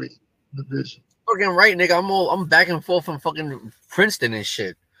snoozer weight division. Fucking right, nigga. I'm back and forth from fucking Princeton and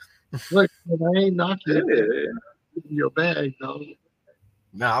shit. Look, man, I ain't knocking your bag, though.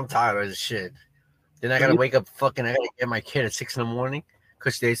 No, I'm tired of this shit. Then I gotta wake up I gotta get my kid at 6 a.m.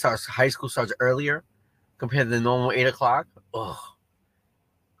 because high school starts earlier compared to the normal 8 o'clock. Ugh.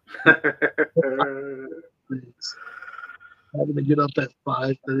 Having to get up at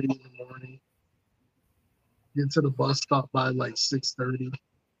 5:30 in the morning. Get to the bus stop by like 6:30.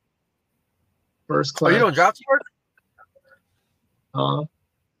 First class. Oh, you don't drive to work?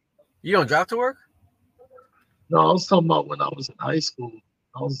 You don't drive to work? No, I was talking about when I was in high school.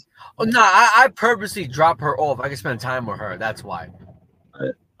 I was. Oh no, I purposely drop her off. I can spend time with her. That's why.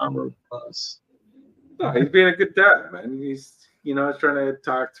 I rode bus. No, he's being a good dad, man. He's trying to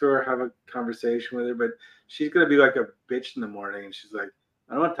talk to her, have a conversation with her, but she's gonna be like a bitch in the morning, and she's like,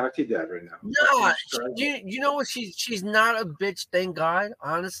 "I don't want to talk to you, Dad, right now." No, you know what? She's not a bitch. Thank God.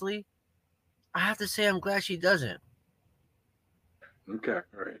 Honestly, I have to say I'm glad she doesn't. Okay,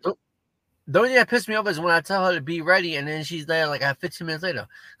 all right. The only thing that pissed me off is when I tell her to be ready, and then she's there like 15 minutes later,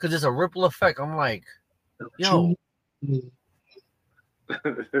 because there's a ripple effect. I'm like, yo.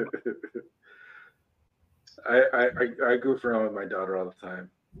 I goof around with my daughter all the time.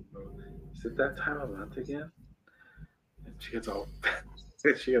 Is it that time of month again? And she gets all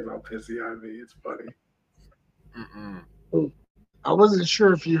pissy on me. It's funny. I wasn't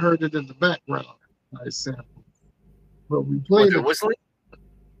sure if you heard it in the background. I sample, but we played it. Whistling?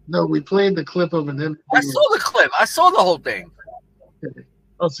 No, we played the clip of an interview. I saw the clip. I saw the whole thing. Okay.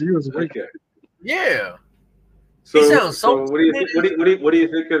 Oh, so you was awake. Okay. Yeah. So, He sounds so what do you think? What do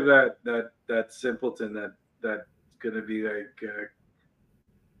you think of that simpleton that's gonna be like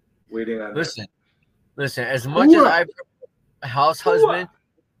waiting on? Listen. As much as I house husband,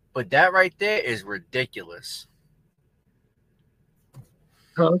 but that right there is ridiculous.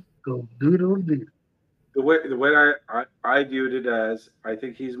 Go doodle. The way I viewed it as, I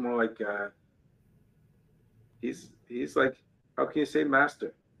think he's more like he's like, how can you say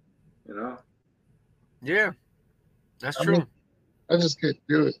master? You know? Yeah, that's true. mean, I just can't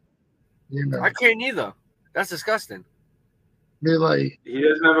do it. You know, I can't either. That's disgusting. Be like, he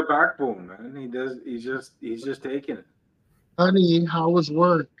doesn't have a backbone, man. He does. He's just taking it. Honey, how was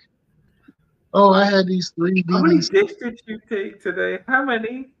work? Oh, I had these 3 How many DVDs. dicks did you take today? How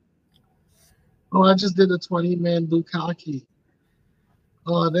many? Oh, I just did a 20-man bukkake.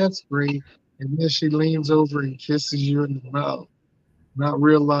 Oh, that's great. And then she leans over and kisses you in the mouth, not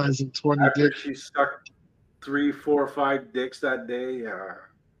realizing 20 After dicks. she sucked 3, 4, 5 dicks that day. Yeah.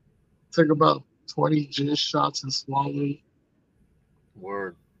 Took about 20 jizz shots and swallowed.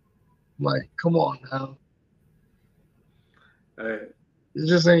 Word. Like, come on now. Hey. It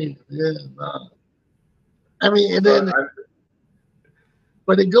just ain't. Yeah, nah. I mean, and then,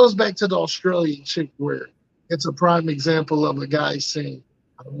 but it goes back to the Australian chick where it's a prime example of a guy saying,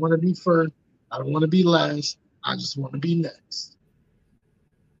 I don't want to be first. I don't want to be last. I just want to be next.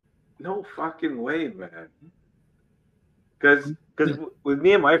 No fucking way, man. Because with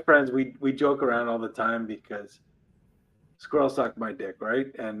me and my friends, we joke around all the time because Squirrel sucked my dick,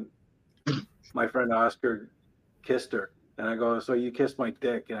 right? And my friend Oscar kissed her. And I go, so you kissed my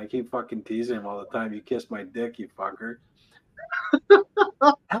dick. And I keep fucking teasing him all the time. You kissed my dick, you fucker.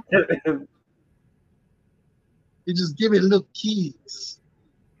 You just give it little keys.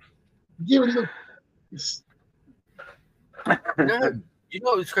 Give it little keys. You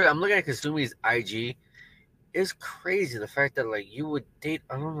know, it's crazy. I'm looking at Kasumi's IG. It's crazy the fact that like you would date.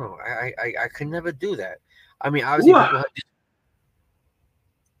 I don't know. I could never do that. I mean, obviously, people have,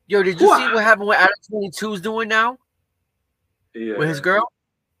 yo, did you see what happened with Adam 22's doing now? Yeah. With his girl?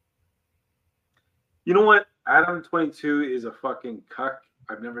 You know what? Adam 22 is a fucking cuck.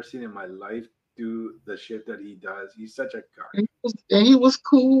 I've never seen in my life do the shit that he does. He's such a cuck. And he was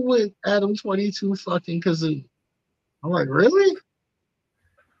cool with Adam 22 fucking Kazoo. I'm like, really?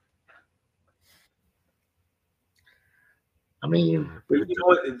 I mean, but you know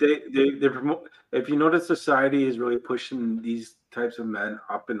what? They promote. If you notice, society is really pushing these types of men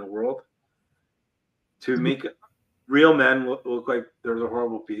up in the world to make real men look like they're the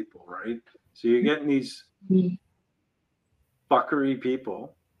horrible people, right? So you're getting these fuckery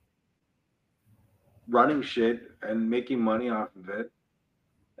people running shit and making money off of it,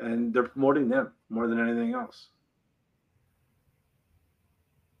 and they're promoting them more than anything else.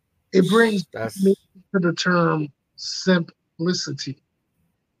 It brings me to the term simplicity.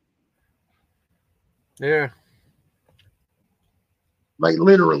 Yeah. Like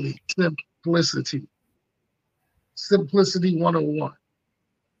literally, simplicity. Simplicity 101.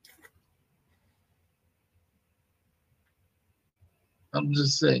 I'm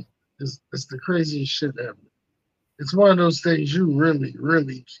just saying, it's the craziest shit ever. It's one of those things you really,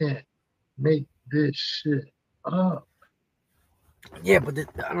 really can't make this shit up. Yeah, but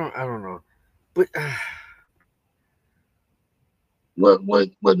I don't know. But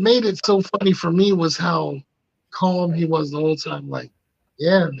what made it so funny for me was how calm he was the whole time. Like,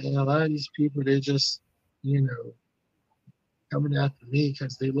 yeah, man, a lot of these people, they're just, you know, coming after me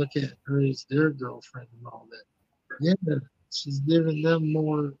because they look at her as their girlfriend and all that. Yeah, she's giving them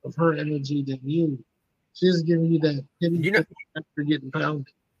more of her energy than you. She's giving you that kitty after getting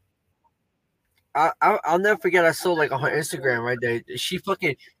pounded. I'll never forget. I saw like on her Instagram right there.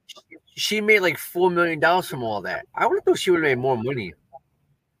 She made like $4 million from all that. I would have thought she would have made more money.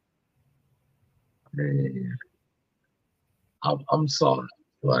 Man, I'm sorry.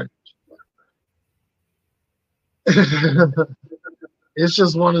 Like, it's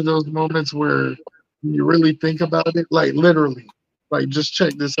just one of those moments where you really think about it. Like literally, like just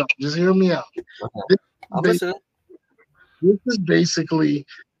check this out. Just hear me out. I'm listening. This is basically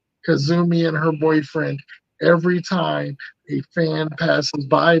Kazumi and her boyfriend every time a fan passes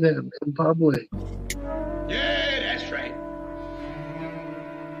by them in public. Yeah, that's right.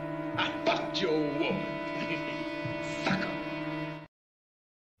 I fucked your woman. Sucker.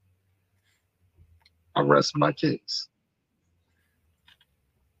 I rest my case.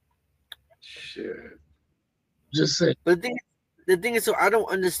 Shit. Just say. But the thing is, so I don't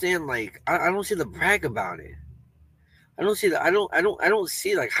understand. Like, I don't see the brag about it. I don't see that. I don't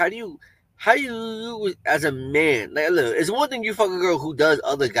see like how do you as a man? Like, look, it's one thing you fuck a girl who does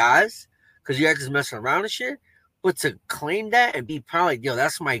other guys because you just messing around and shit. But to claim that and be proud, like, yo,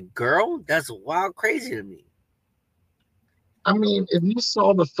 that's my girl, that's wild crazy to me. I mean, if you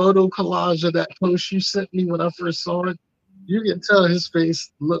saw the photo collage of that post you sent me when I first saw it, you can tell his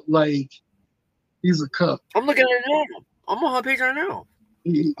face looked like he's a cup. I'm looking at it now. I'm on her page right now.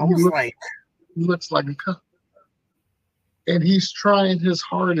 He looks like a cup. And he's trying his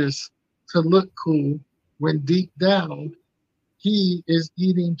hardest to look cool when deep down he is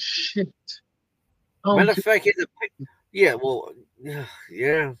eating shit. Matter of fact, yeah, well,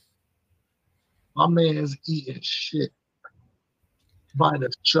 yeah. My man's eating shit by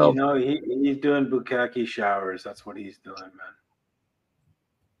the shovel. You know, he's doing bukkake showers. That's what he's doing, man.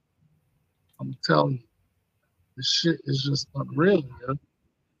 I'm telling you, the shit is just unreal, man.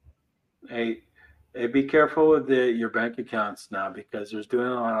 Hey, be careful with your bank accounts now because there's doing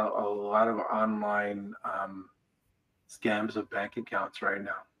a lot of online scams of bank accounts right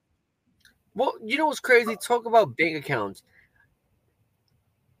now. Well, you know what's crazy? Talk about bank accounts.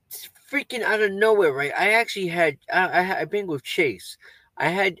 It's freaking out of nowhere, right? I actually had I banked with Chase.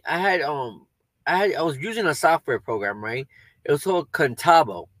 I was using a software program, right? It was called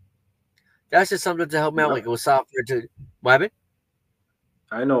Contabo. That's just something to help me out. Like it was software to what happened?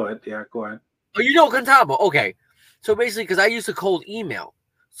 I know it. Yeah, go ahead. Oh, you know Contabo? Okay. So basically, because I used to cold email.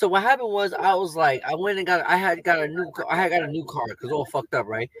 So what happened was I was like, I had got a new card because all fucked up,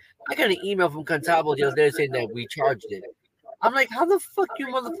 right? I got an email from Contabo the other day saying that we charged it. I'm like, how the fuck you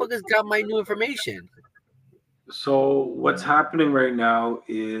motherfuckers got my new information? So what's happening right now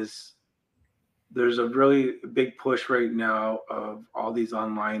is there's a really big push right now of all these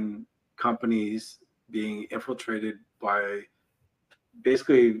online companies being infiltrated by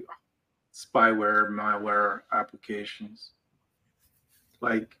basically spyware, malware applications.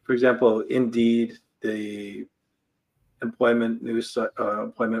 Like, for example, Indeed, the employment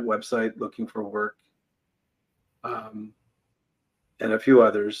website looking for work, and a few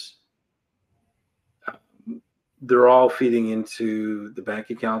others. They're all feeding into the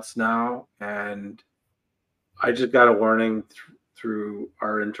bank accounts now, and I just got a warning through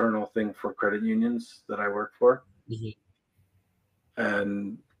our internal thing for credit unions that I work for,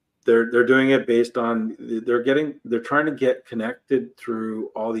 and they're doing it based on they're trying to get connected through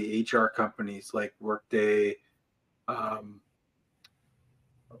all the HR companies like Workday, that's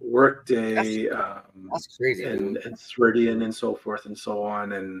crazy, and Ceridian and so forth and so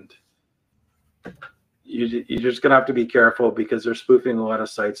on, and you're just gonna have to be careful because they're spoofing a lot of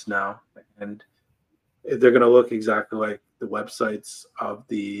sites now, and they're gonna look exactly like the websites of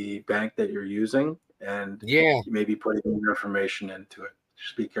the bank that you're using, and you may be putting your information into it.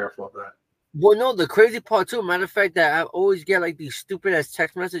 Just be careful of that. Well, no, the crazy part too, matter of fact, that I always get like these stupid ass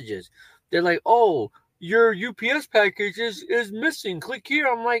text messages. They're like, "Oh, your UPS package is missing. Click here."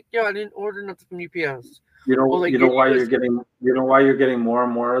 I'm like, "Yo, I didn't order nothing from UPS." You know, like, you know why you're getting more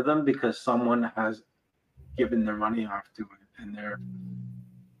and more of them, because someone has given their money off to it, and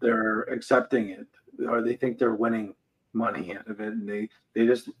they're accepting it, or they think they're winning money out of it, and they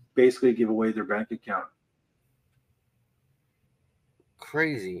just basically give away their bank account.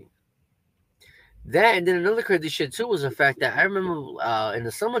 Crazy. That, and then another crazy shit too was the fact that I remember in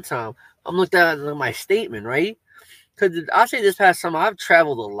the summertime, I'm looking at my statement, right? Because I'll say this past summer, I've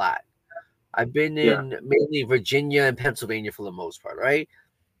traveled a lot. I've been in mainly Virginia and Pennsylvania for the most part, right?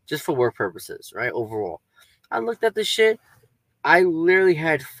 Just for work purposes, right? Overall, I looked at this shit. I literally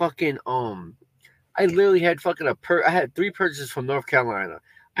had fucking I had 3 purchases from North Carolina.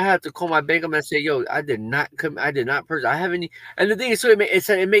 I had to call my bank and say, "Yo, I did not purchase. I haven't." And the thing is, so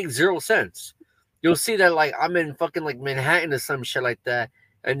it makes 0 sense. you'll see that like I'm in fucking like Manhattan or some shit like that,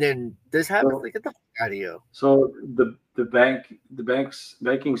 and then this happens. Like, get the fuck out of here. So the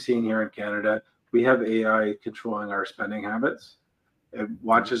banking scene here in Canada, we have AI controlling our spending habits. It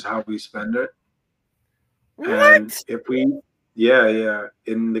watches how we spend it. And if we, yeah,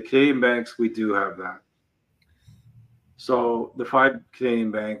 in the Canadian banks, we do have that. So the 5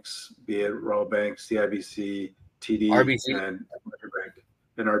 Canadian banks, be it Royal Bank, CIBC, TD, RBC. and Bank,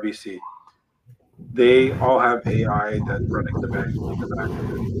 and RBC, they all have AI that's running the bank in the back of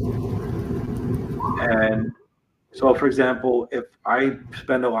it. And so, for example, if I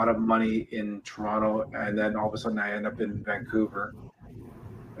spend a lot of money in Toronto and then all of a sudden I end up in Vancouver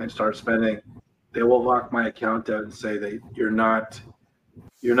and start spending, they will lock my account out and say that you're not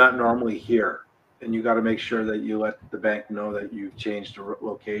normally here, and you got to make sure that you let the bank know that you've changed the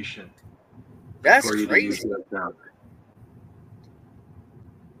location. That's for you to use crazy. the account.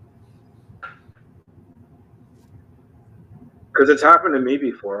 Because it's happened to me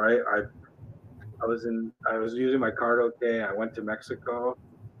before. I was using my card. Okay, I went to Mexico.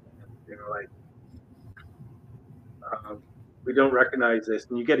 You know, like we don't recognize this,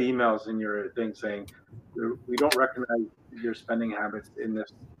 and you get emails in your thing saying we don't recognize your spending habits in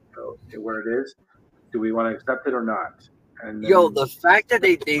this where it is. Do we want to accept it or not? And then, Yo, the fact that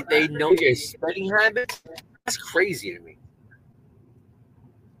they know your spending habits, that's crazy to me.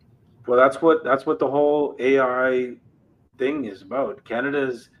 well, that's what the whole AI thing is about.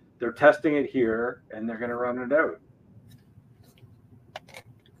 They're testing it here, and they're going to run it out.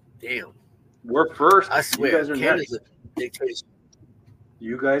 Damn. We're first. I swear, you guys are Canada's next. a dictatorship.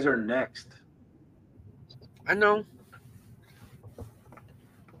 You guys are next. I know.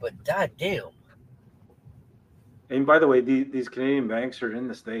 But goddamn. And by the way, these Canadian banks are in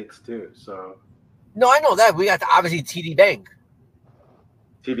the States too. So no, I know that. We got obviously TD Bank.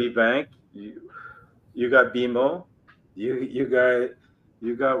 TD Bank. You got BMO. You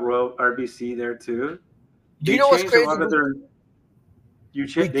got Royal RBC there too. Do you know what's crazy? They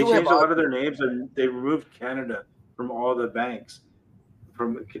changed a lot of their names, and they removed Canada from all the banks.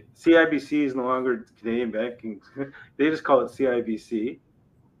 From CIBC is no longer Canadian banking. They just call it CIBC,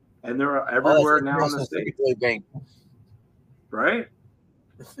 and they're everywhere now in the States. Bank. Right?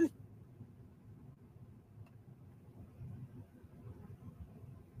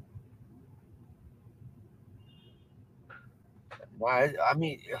 Why? I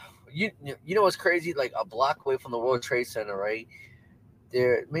mean, you know what's crazy? Like a block away from the World Trade Center, right?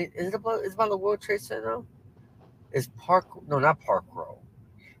 There, I mean, is it about the World Trade Center? It's Park? No, not Park Row.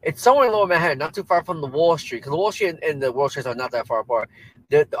 It's somewhere in Lower Manhattan, not too far from the Wall Street, because the Wall Street and the World Trade Center are not that far apart.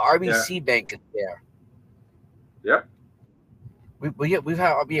 The RBC Bank is there. Yep. We have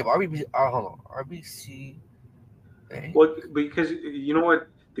RBC. Hold on, RBC Bank. Well, because you know what,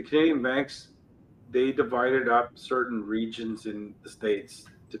 the Canadian banks, they divided up certain regions in the States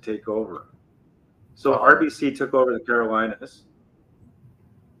to take over. So RBC took over the Carolinas,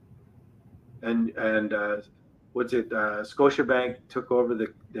 and what's it? Scotiabank took over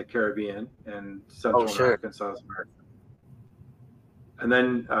the Caribbean and Central America and South America. And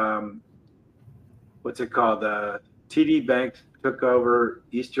then what's it called? TD Bank took over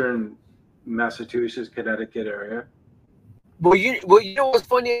Eastern Massachusetts, Connecticut area. Well, you know what's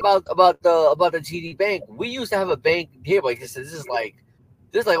funny about the TD Bank? We used to have a bank here, like this is like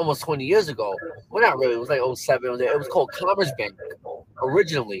almost 20 years ago. Well, not really. It was like 07. It was called Commerce Bank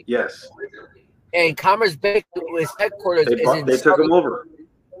originally. Yes. And Commerce Bank was headquarters. They took them over.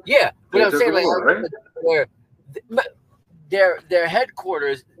 Yeah, but I'm saying like over, right? their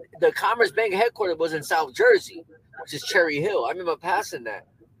headquarters, the Commerce Bank headquarters was in South Jersey, which is Cherry Hill. I remember passing that.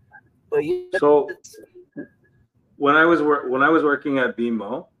 But yeah, so when I was working at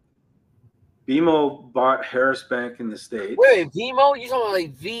BMO bought Harris Bank in the States. Wait, BMO? You talking about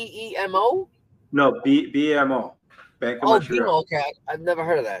like VEMO? No, BMO. Bank of Montreal. BMO. Okay, I've never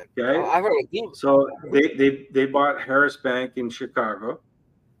heard of that. Okay, I've heard of BMO. So they bought Harris Bank in Chicago,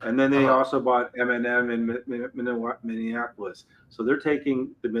 and then they also bought M&M in Minneapolis. So they're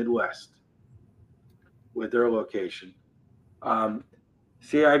taking the Midwest with their location.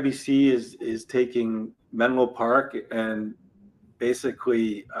 CIBC is taking Menlo Park and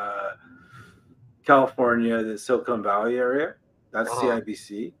basically California, the Silicon Valley area. That's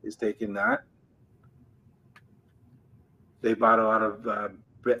CIBC is taking that. They bought a lot of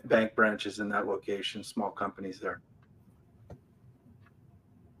bank branches in that location, small companies there.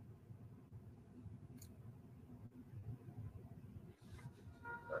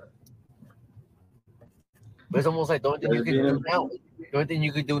 But it's almost like the only thing you can do now. The only thing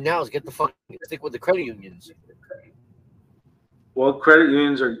you could do now is get the fucking stick with the credit unions. Well, credit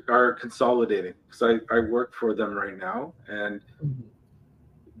unions are consolidating because I work for them right now, and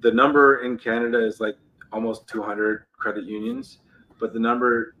the number in Canada is like almost 200 credit unions, but the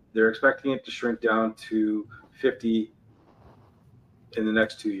number they're expecting it to shrink down to 50 in the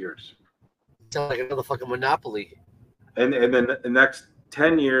next 2 years. Sounds like another fucking monopoly. And then the next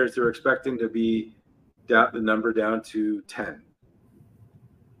 10 years, they're expecting to be the number down to 10.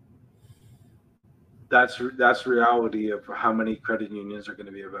 That's reality of how many credit unions are going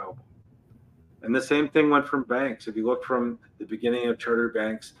to be available. And the same thing went from banks. If you look from the beginning of charter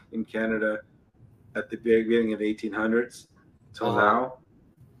banks in Canada at the beginning of 1800s till now,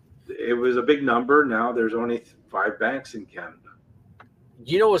 it was a big number. Now there's only 5 banks in Canada.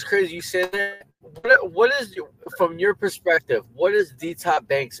 You know what's crazy? You said that. What is, from your perspective, what is the top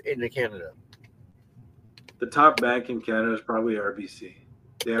banks in Canada? The top bank in Canada is probably RBC.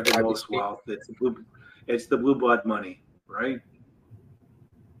 They have the RBC. most wealth. It's the blue blood money, right?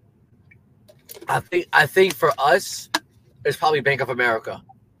 I think for us, it's probably Bank of America.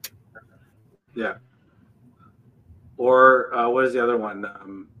 Yeah. Or what is the other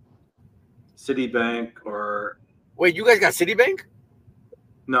one? Citibank or. Wait, you guys got Citibank?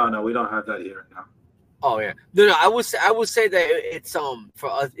 No, we don't have that here. No. Oh yeah, no. I would say that it's for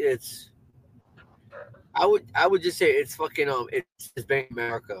us it's. I would just say it's fucking it's Bank of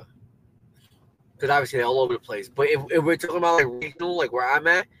America, because obviously they're all over the place. But if we're talking about like regional, like where I'm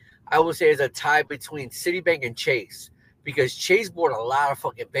at, I would say it's a tie between Citibank and Chase, because Chase bought a lot of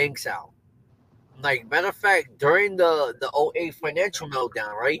fucking banks out. Like, matter of fact, during the 2008 financial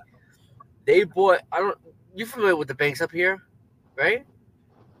meltdown, right? They bought, you familiar with the banks up here, right?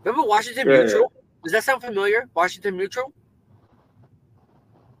 Remember Washington Mutual? Yeah. Does that sound familiar? Washington Mutual?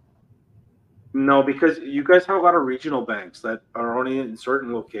 No, because you guys have a lot of regional banks that are only in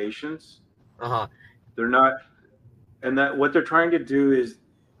certain locations. They're not, and that what they're trying to do is,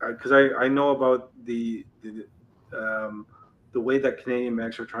 because I know about the way that Canadian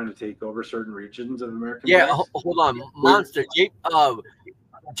banks are trying to take over certain regions of American banks. Hold on, Monster.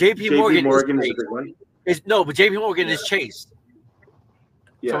 JP Morgan is a big one. But JP Morgan is Chase.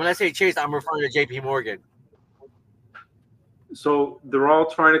 Yeah. So when I say Chase, I'm referring to JP Morgan. So they're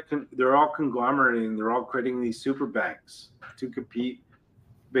all they're all conglomerating. They're all creating these super banks to compete,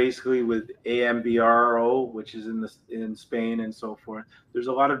 basically with AMBRO, which is in Spain and so forth. There's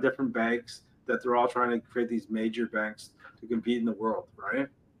a lot of different banks that they're all trying to create these major banks to compete in the world, right?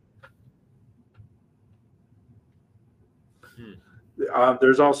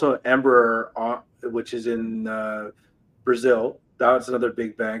 There's also Embraer, which is in Brazil. That's another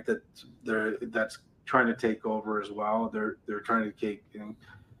big bank that's trying to take over as well. They're trying to take.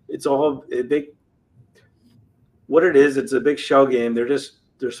 It's all a big. What it is, it's a big shell game. They're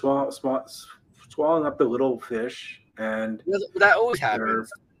swallowing up the little fish, and that always happens.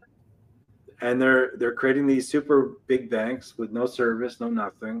 They're creating these super big banks with no service, no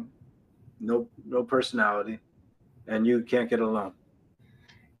nothing, no personality, and you can't get a loan.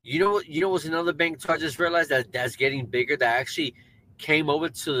 You know what's another bank? So I just realized that's getting bigger. That actually came over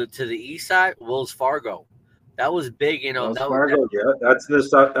to the east side. Wells Fargo, that was big. Wells Fargo, yeah, that's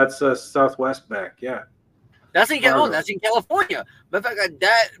the Southwest Bank, yeah. That's in California. Matter of fact,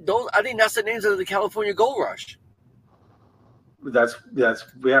 I think that's the names of the California Gold Rush. That's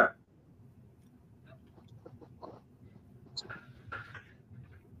yeah.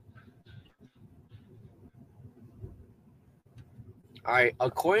 All right.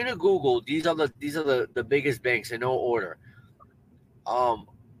 According to Google, these are the biggest banks in no order.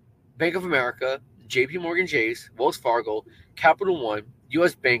 Bank of America, J.P. Morgan Chase, Wells Fargo, Capital One,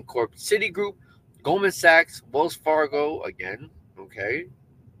 U.S. Bancorp, Citigroup, Goldman Sachs, Wells Fargo again. Okay.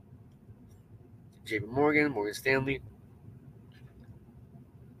 J.P. Morgan, Morgan Stanley.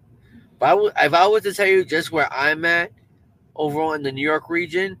 But if I was to tell you just where I'm at, overall in the New York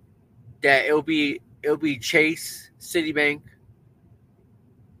region, that it'll be Chase, Citibank.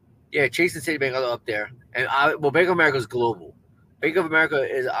 Yeah, Chase and Citibank are up there, and Bank of America is global. Bank of America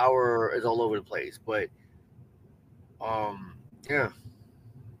is all over the place, but yeah,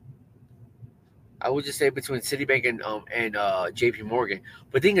 I would just say between Citibank and JP Morgan.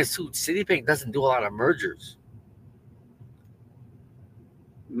 But the thing is, too, Citibank doesn't do a lot of mergers.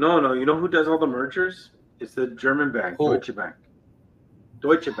 No, you know who does all the mergers? It's the German bank, Deutsche Bank.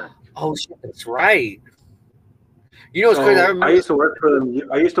 Deutsche Bank. Oh shit, that's right. You know, it's crazy. I used to work for them.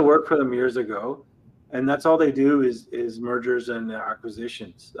 I used to work for them years ago, and that's all they do is mergers and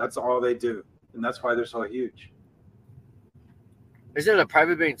acquisitions. That's all they do, and that's why they're so huge. Isn't it a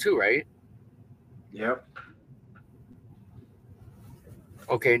private bank too, right? Yep.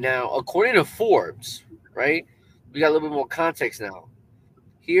 Okay, now according to Forbes, right, we got a little bit more context now.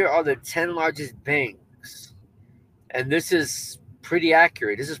 Here are the 10 largest banks, and this is pretty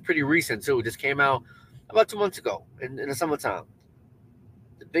accurate. This is pretty recent too. This came out about 2 months ago in the summertime.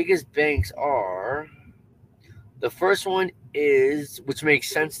 The biggest banks are, the first one is, which makes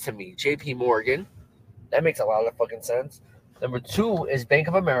sense to me, JP Morgan. That makes a lot of fucking sense. Number 2 is Bank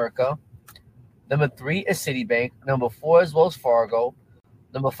of America. Number 3 is Citibank. Number 4 is Wells Fargo.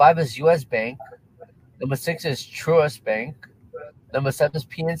 Number 5 is US Bank. Number 6 is Truist Bank. Number 7 is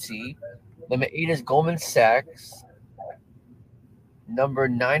PNC. Number 8 is Goldman Sachs. Number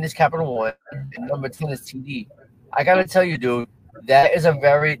 9 is Capital One. And number 10 is TD. I gotta tell you, dude, that is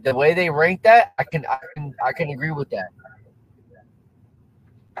the way they rank that, I can agree with that.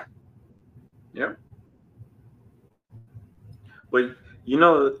 Yeah. But you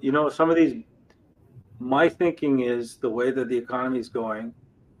know, some of these, my thinking is the way that the economy is going,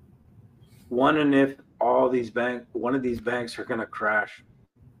 and if one of these banks are going to crash.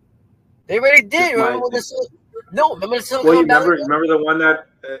 They already did. Remember the Silicon Valley? Remember the one that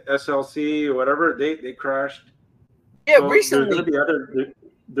SLC or whatever, they crashed. Yeah, so recently.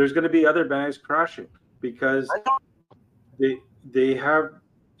 There's going to be other banks crashing because they have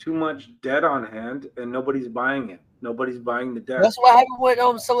too much debt on hand and nobody's buying it. Nobody's buying the debt. That's what happened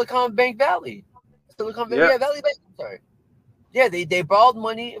with Silicon Valley. Valley Bank. I'm sorry. Yeah, they borrowed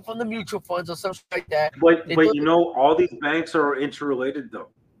money from the mutual funds or something like that. But you know, all these banks are interrelated though.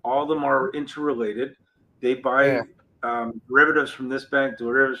 All of them are interrelated. They buy derivatives from this bank,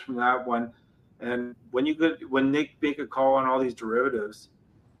 derivatives from that one, and when they make a call on all these derivatives,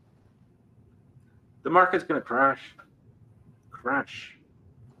 the market's going to crash.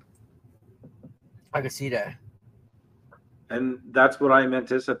 I can see that. And that's what I'm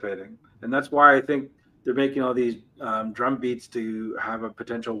anticipating. And that's why I think they're making all these drum beats to have a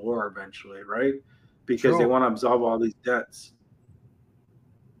potential war eventually, right? Because they want to absolve all these debts.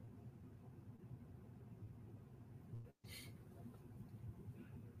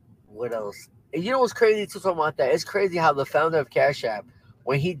 What else? And you know what's crazy to talk about that? It's crazy how the founder of Cash App,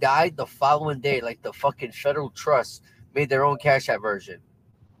 when he died the following day, like the fucking Federal Trust made their own Cash App version.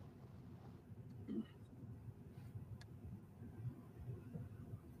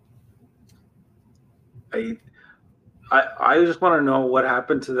 I just want to know what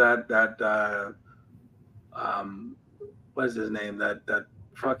happened to that what is his name, that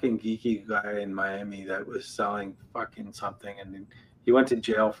fucking geeky guy in Miami that was selling fucking something, and he went to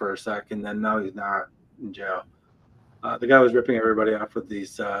jail for a second, and now he's not in jail. The guy was ripping everybody off with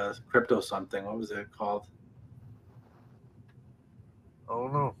these crypto something. What was it called? Oh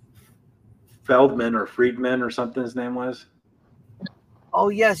no, Feldman or Friedman or something his name was. Oh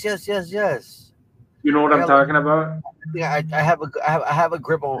yes. You know what I'm talking about? Yeah, I have a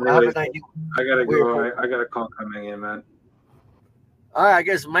grip on. I have an idea. I gotta go. I got a call coming in, man. All right, I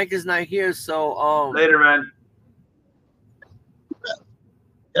guess Mike is not here, so later, man.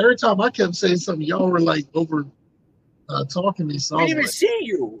 Every time I kept saying something, y'all were like over talking to me. So I didn't even see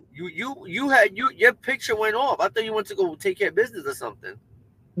you. You had your picture went off. I thought you went to go take care of business or something.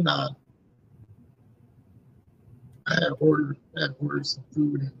 Nah. I had ordered some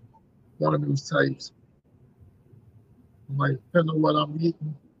food and one of those types. I'm like, depending on what I'm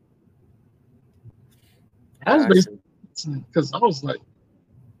eating. I was basically, because I was like,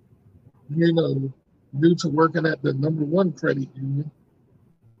 you know, new to working at the #1 credit union.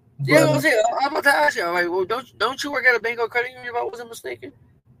 Yeah, I'm about to ask you. I'm like, well, don't you work at a bank or credit union if I wasn't mistaken?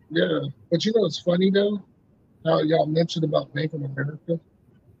 Yeah, but you know what's funny though? How y'all mentioned about Bank of America.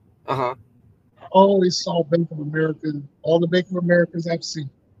 Uh-huh. I always saw Bank of America, all the Bank of Americas I've seen,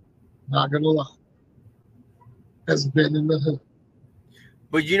 not gonna lie, has been in the hood.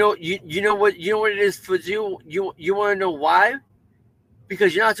 But you know what it is for you. You want to know why?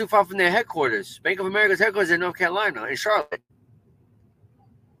 Because you're not too far from their headquarters. Bank of America's headquarters in North Carolina, in Charlotte.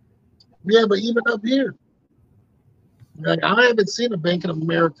 Yeah, but even up here, like I haven't seen a Bank of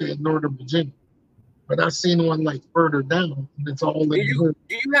America in Northern Virginia, but I've seen one like further down, and it's all in the hood.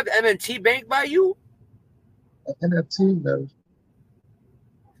 Do you have M&T Bank by you? NFT though.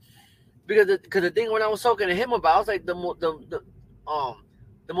 Because the thing when I was talking to him about, I was like the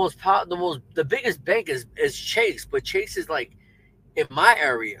biggest bank is Chase, but Chase is like in my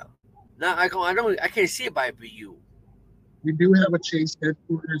area. Now I can't see it by BU. We do have a Chase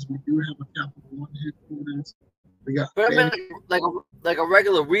headquarters. We do have a Capital One headquarters. We got, but I mean, like a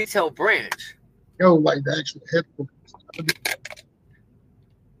regular retail branch. No, like the actual headquarters.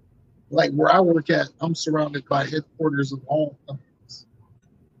 Like where I work at, I'm surrounded by headquarters of all companies.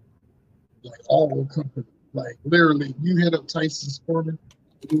 Like all the companies. Like literally, you hit up Tyson's Corner,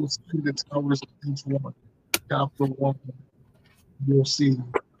 you will see the towers of each one. Capital One. You'll see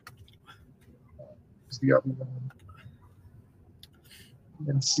the other one.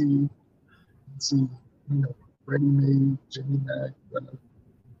 And see, Ready Made, Jimmy Mac, whatever.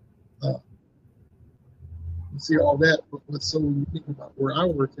 You see all that, but what's so unique about where I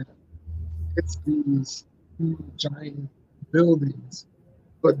work at, it's these huge, giant buildings,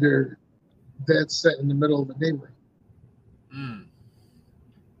 but they're dead set in the middle of a neighborhood. Mm.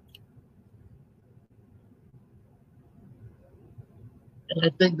 And I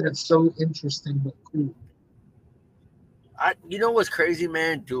think that's so interesting but cool. You know what's crazy,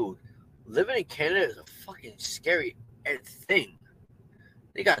 man, dude? Living in Canada is a fucking scary thing.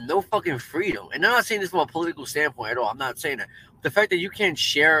 They got no fucking freedom, and I'm not saying this from a political standpoint at all. I'm not saying that. The fact that you can't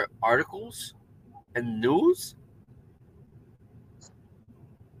share articles and news.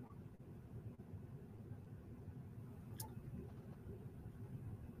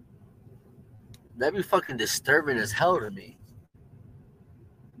 That'd be fucking disturbing as hell to me.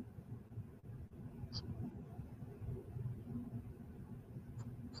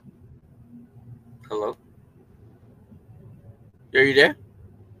 Hello? Are you there?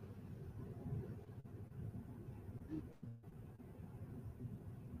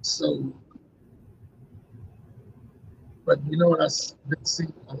 So, but you know what I've been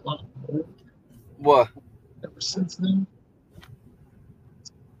seeing a lot more? What? Ever since then?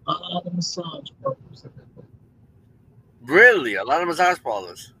 A lot of massage parlors have been open. Really? A lot of massage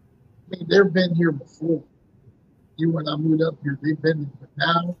parlors? I mean, they've been here before. You when I moved up here, they've been here. But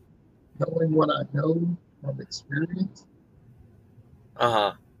now, knowing what I know from experience,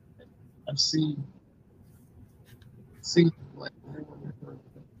 Uh-huh. I've seen like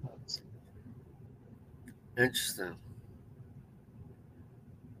Interesting.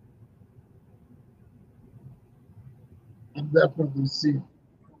 I'm definitely seeing.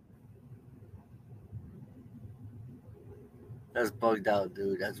 That's bugged out,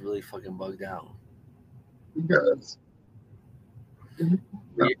 dude. That's really fucking bugged out. Because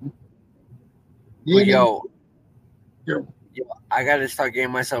Yo, I gotta start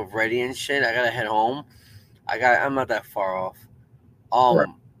getting myself ready and shit. I gotta head home. I'm not that far off. Right.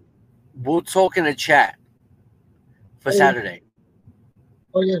 We'll talk in the chat for Saturday.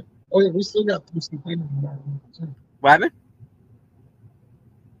 Oh yeah, we still got some things tomorrow too. What happened?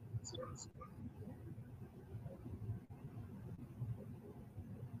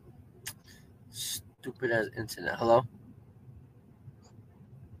 Stupid ass internet. Hello?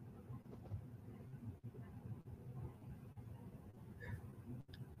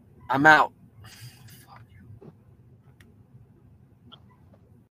 I'm out.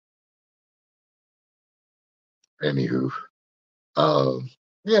 Anywho,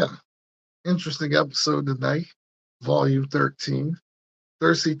 yeah, interesting episode tonight, Volume 13.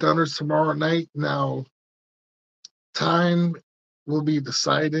 Thirsty Thunders tomorrow night. Now, time will be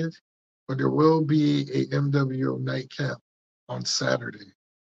decided, but there will be a mWo nightcap on Saturday.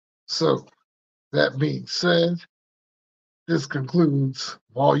 So, that being said, this concludes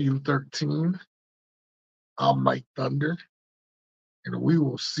Volume 13. I'm Mike Thunder, and we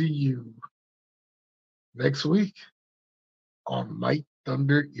will see you next week on Mike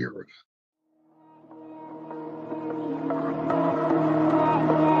Thunder Era.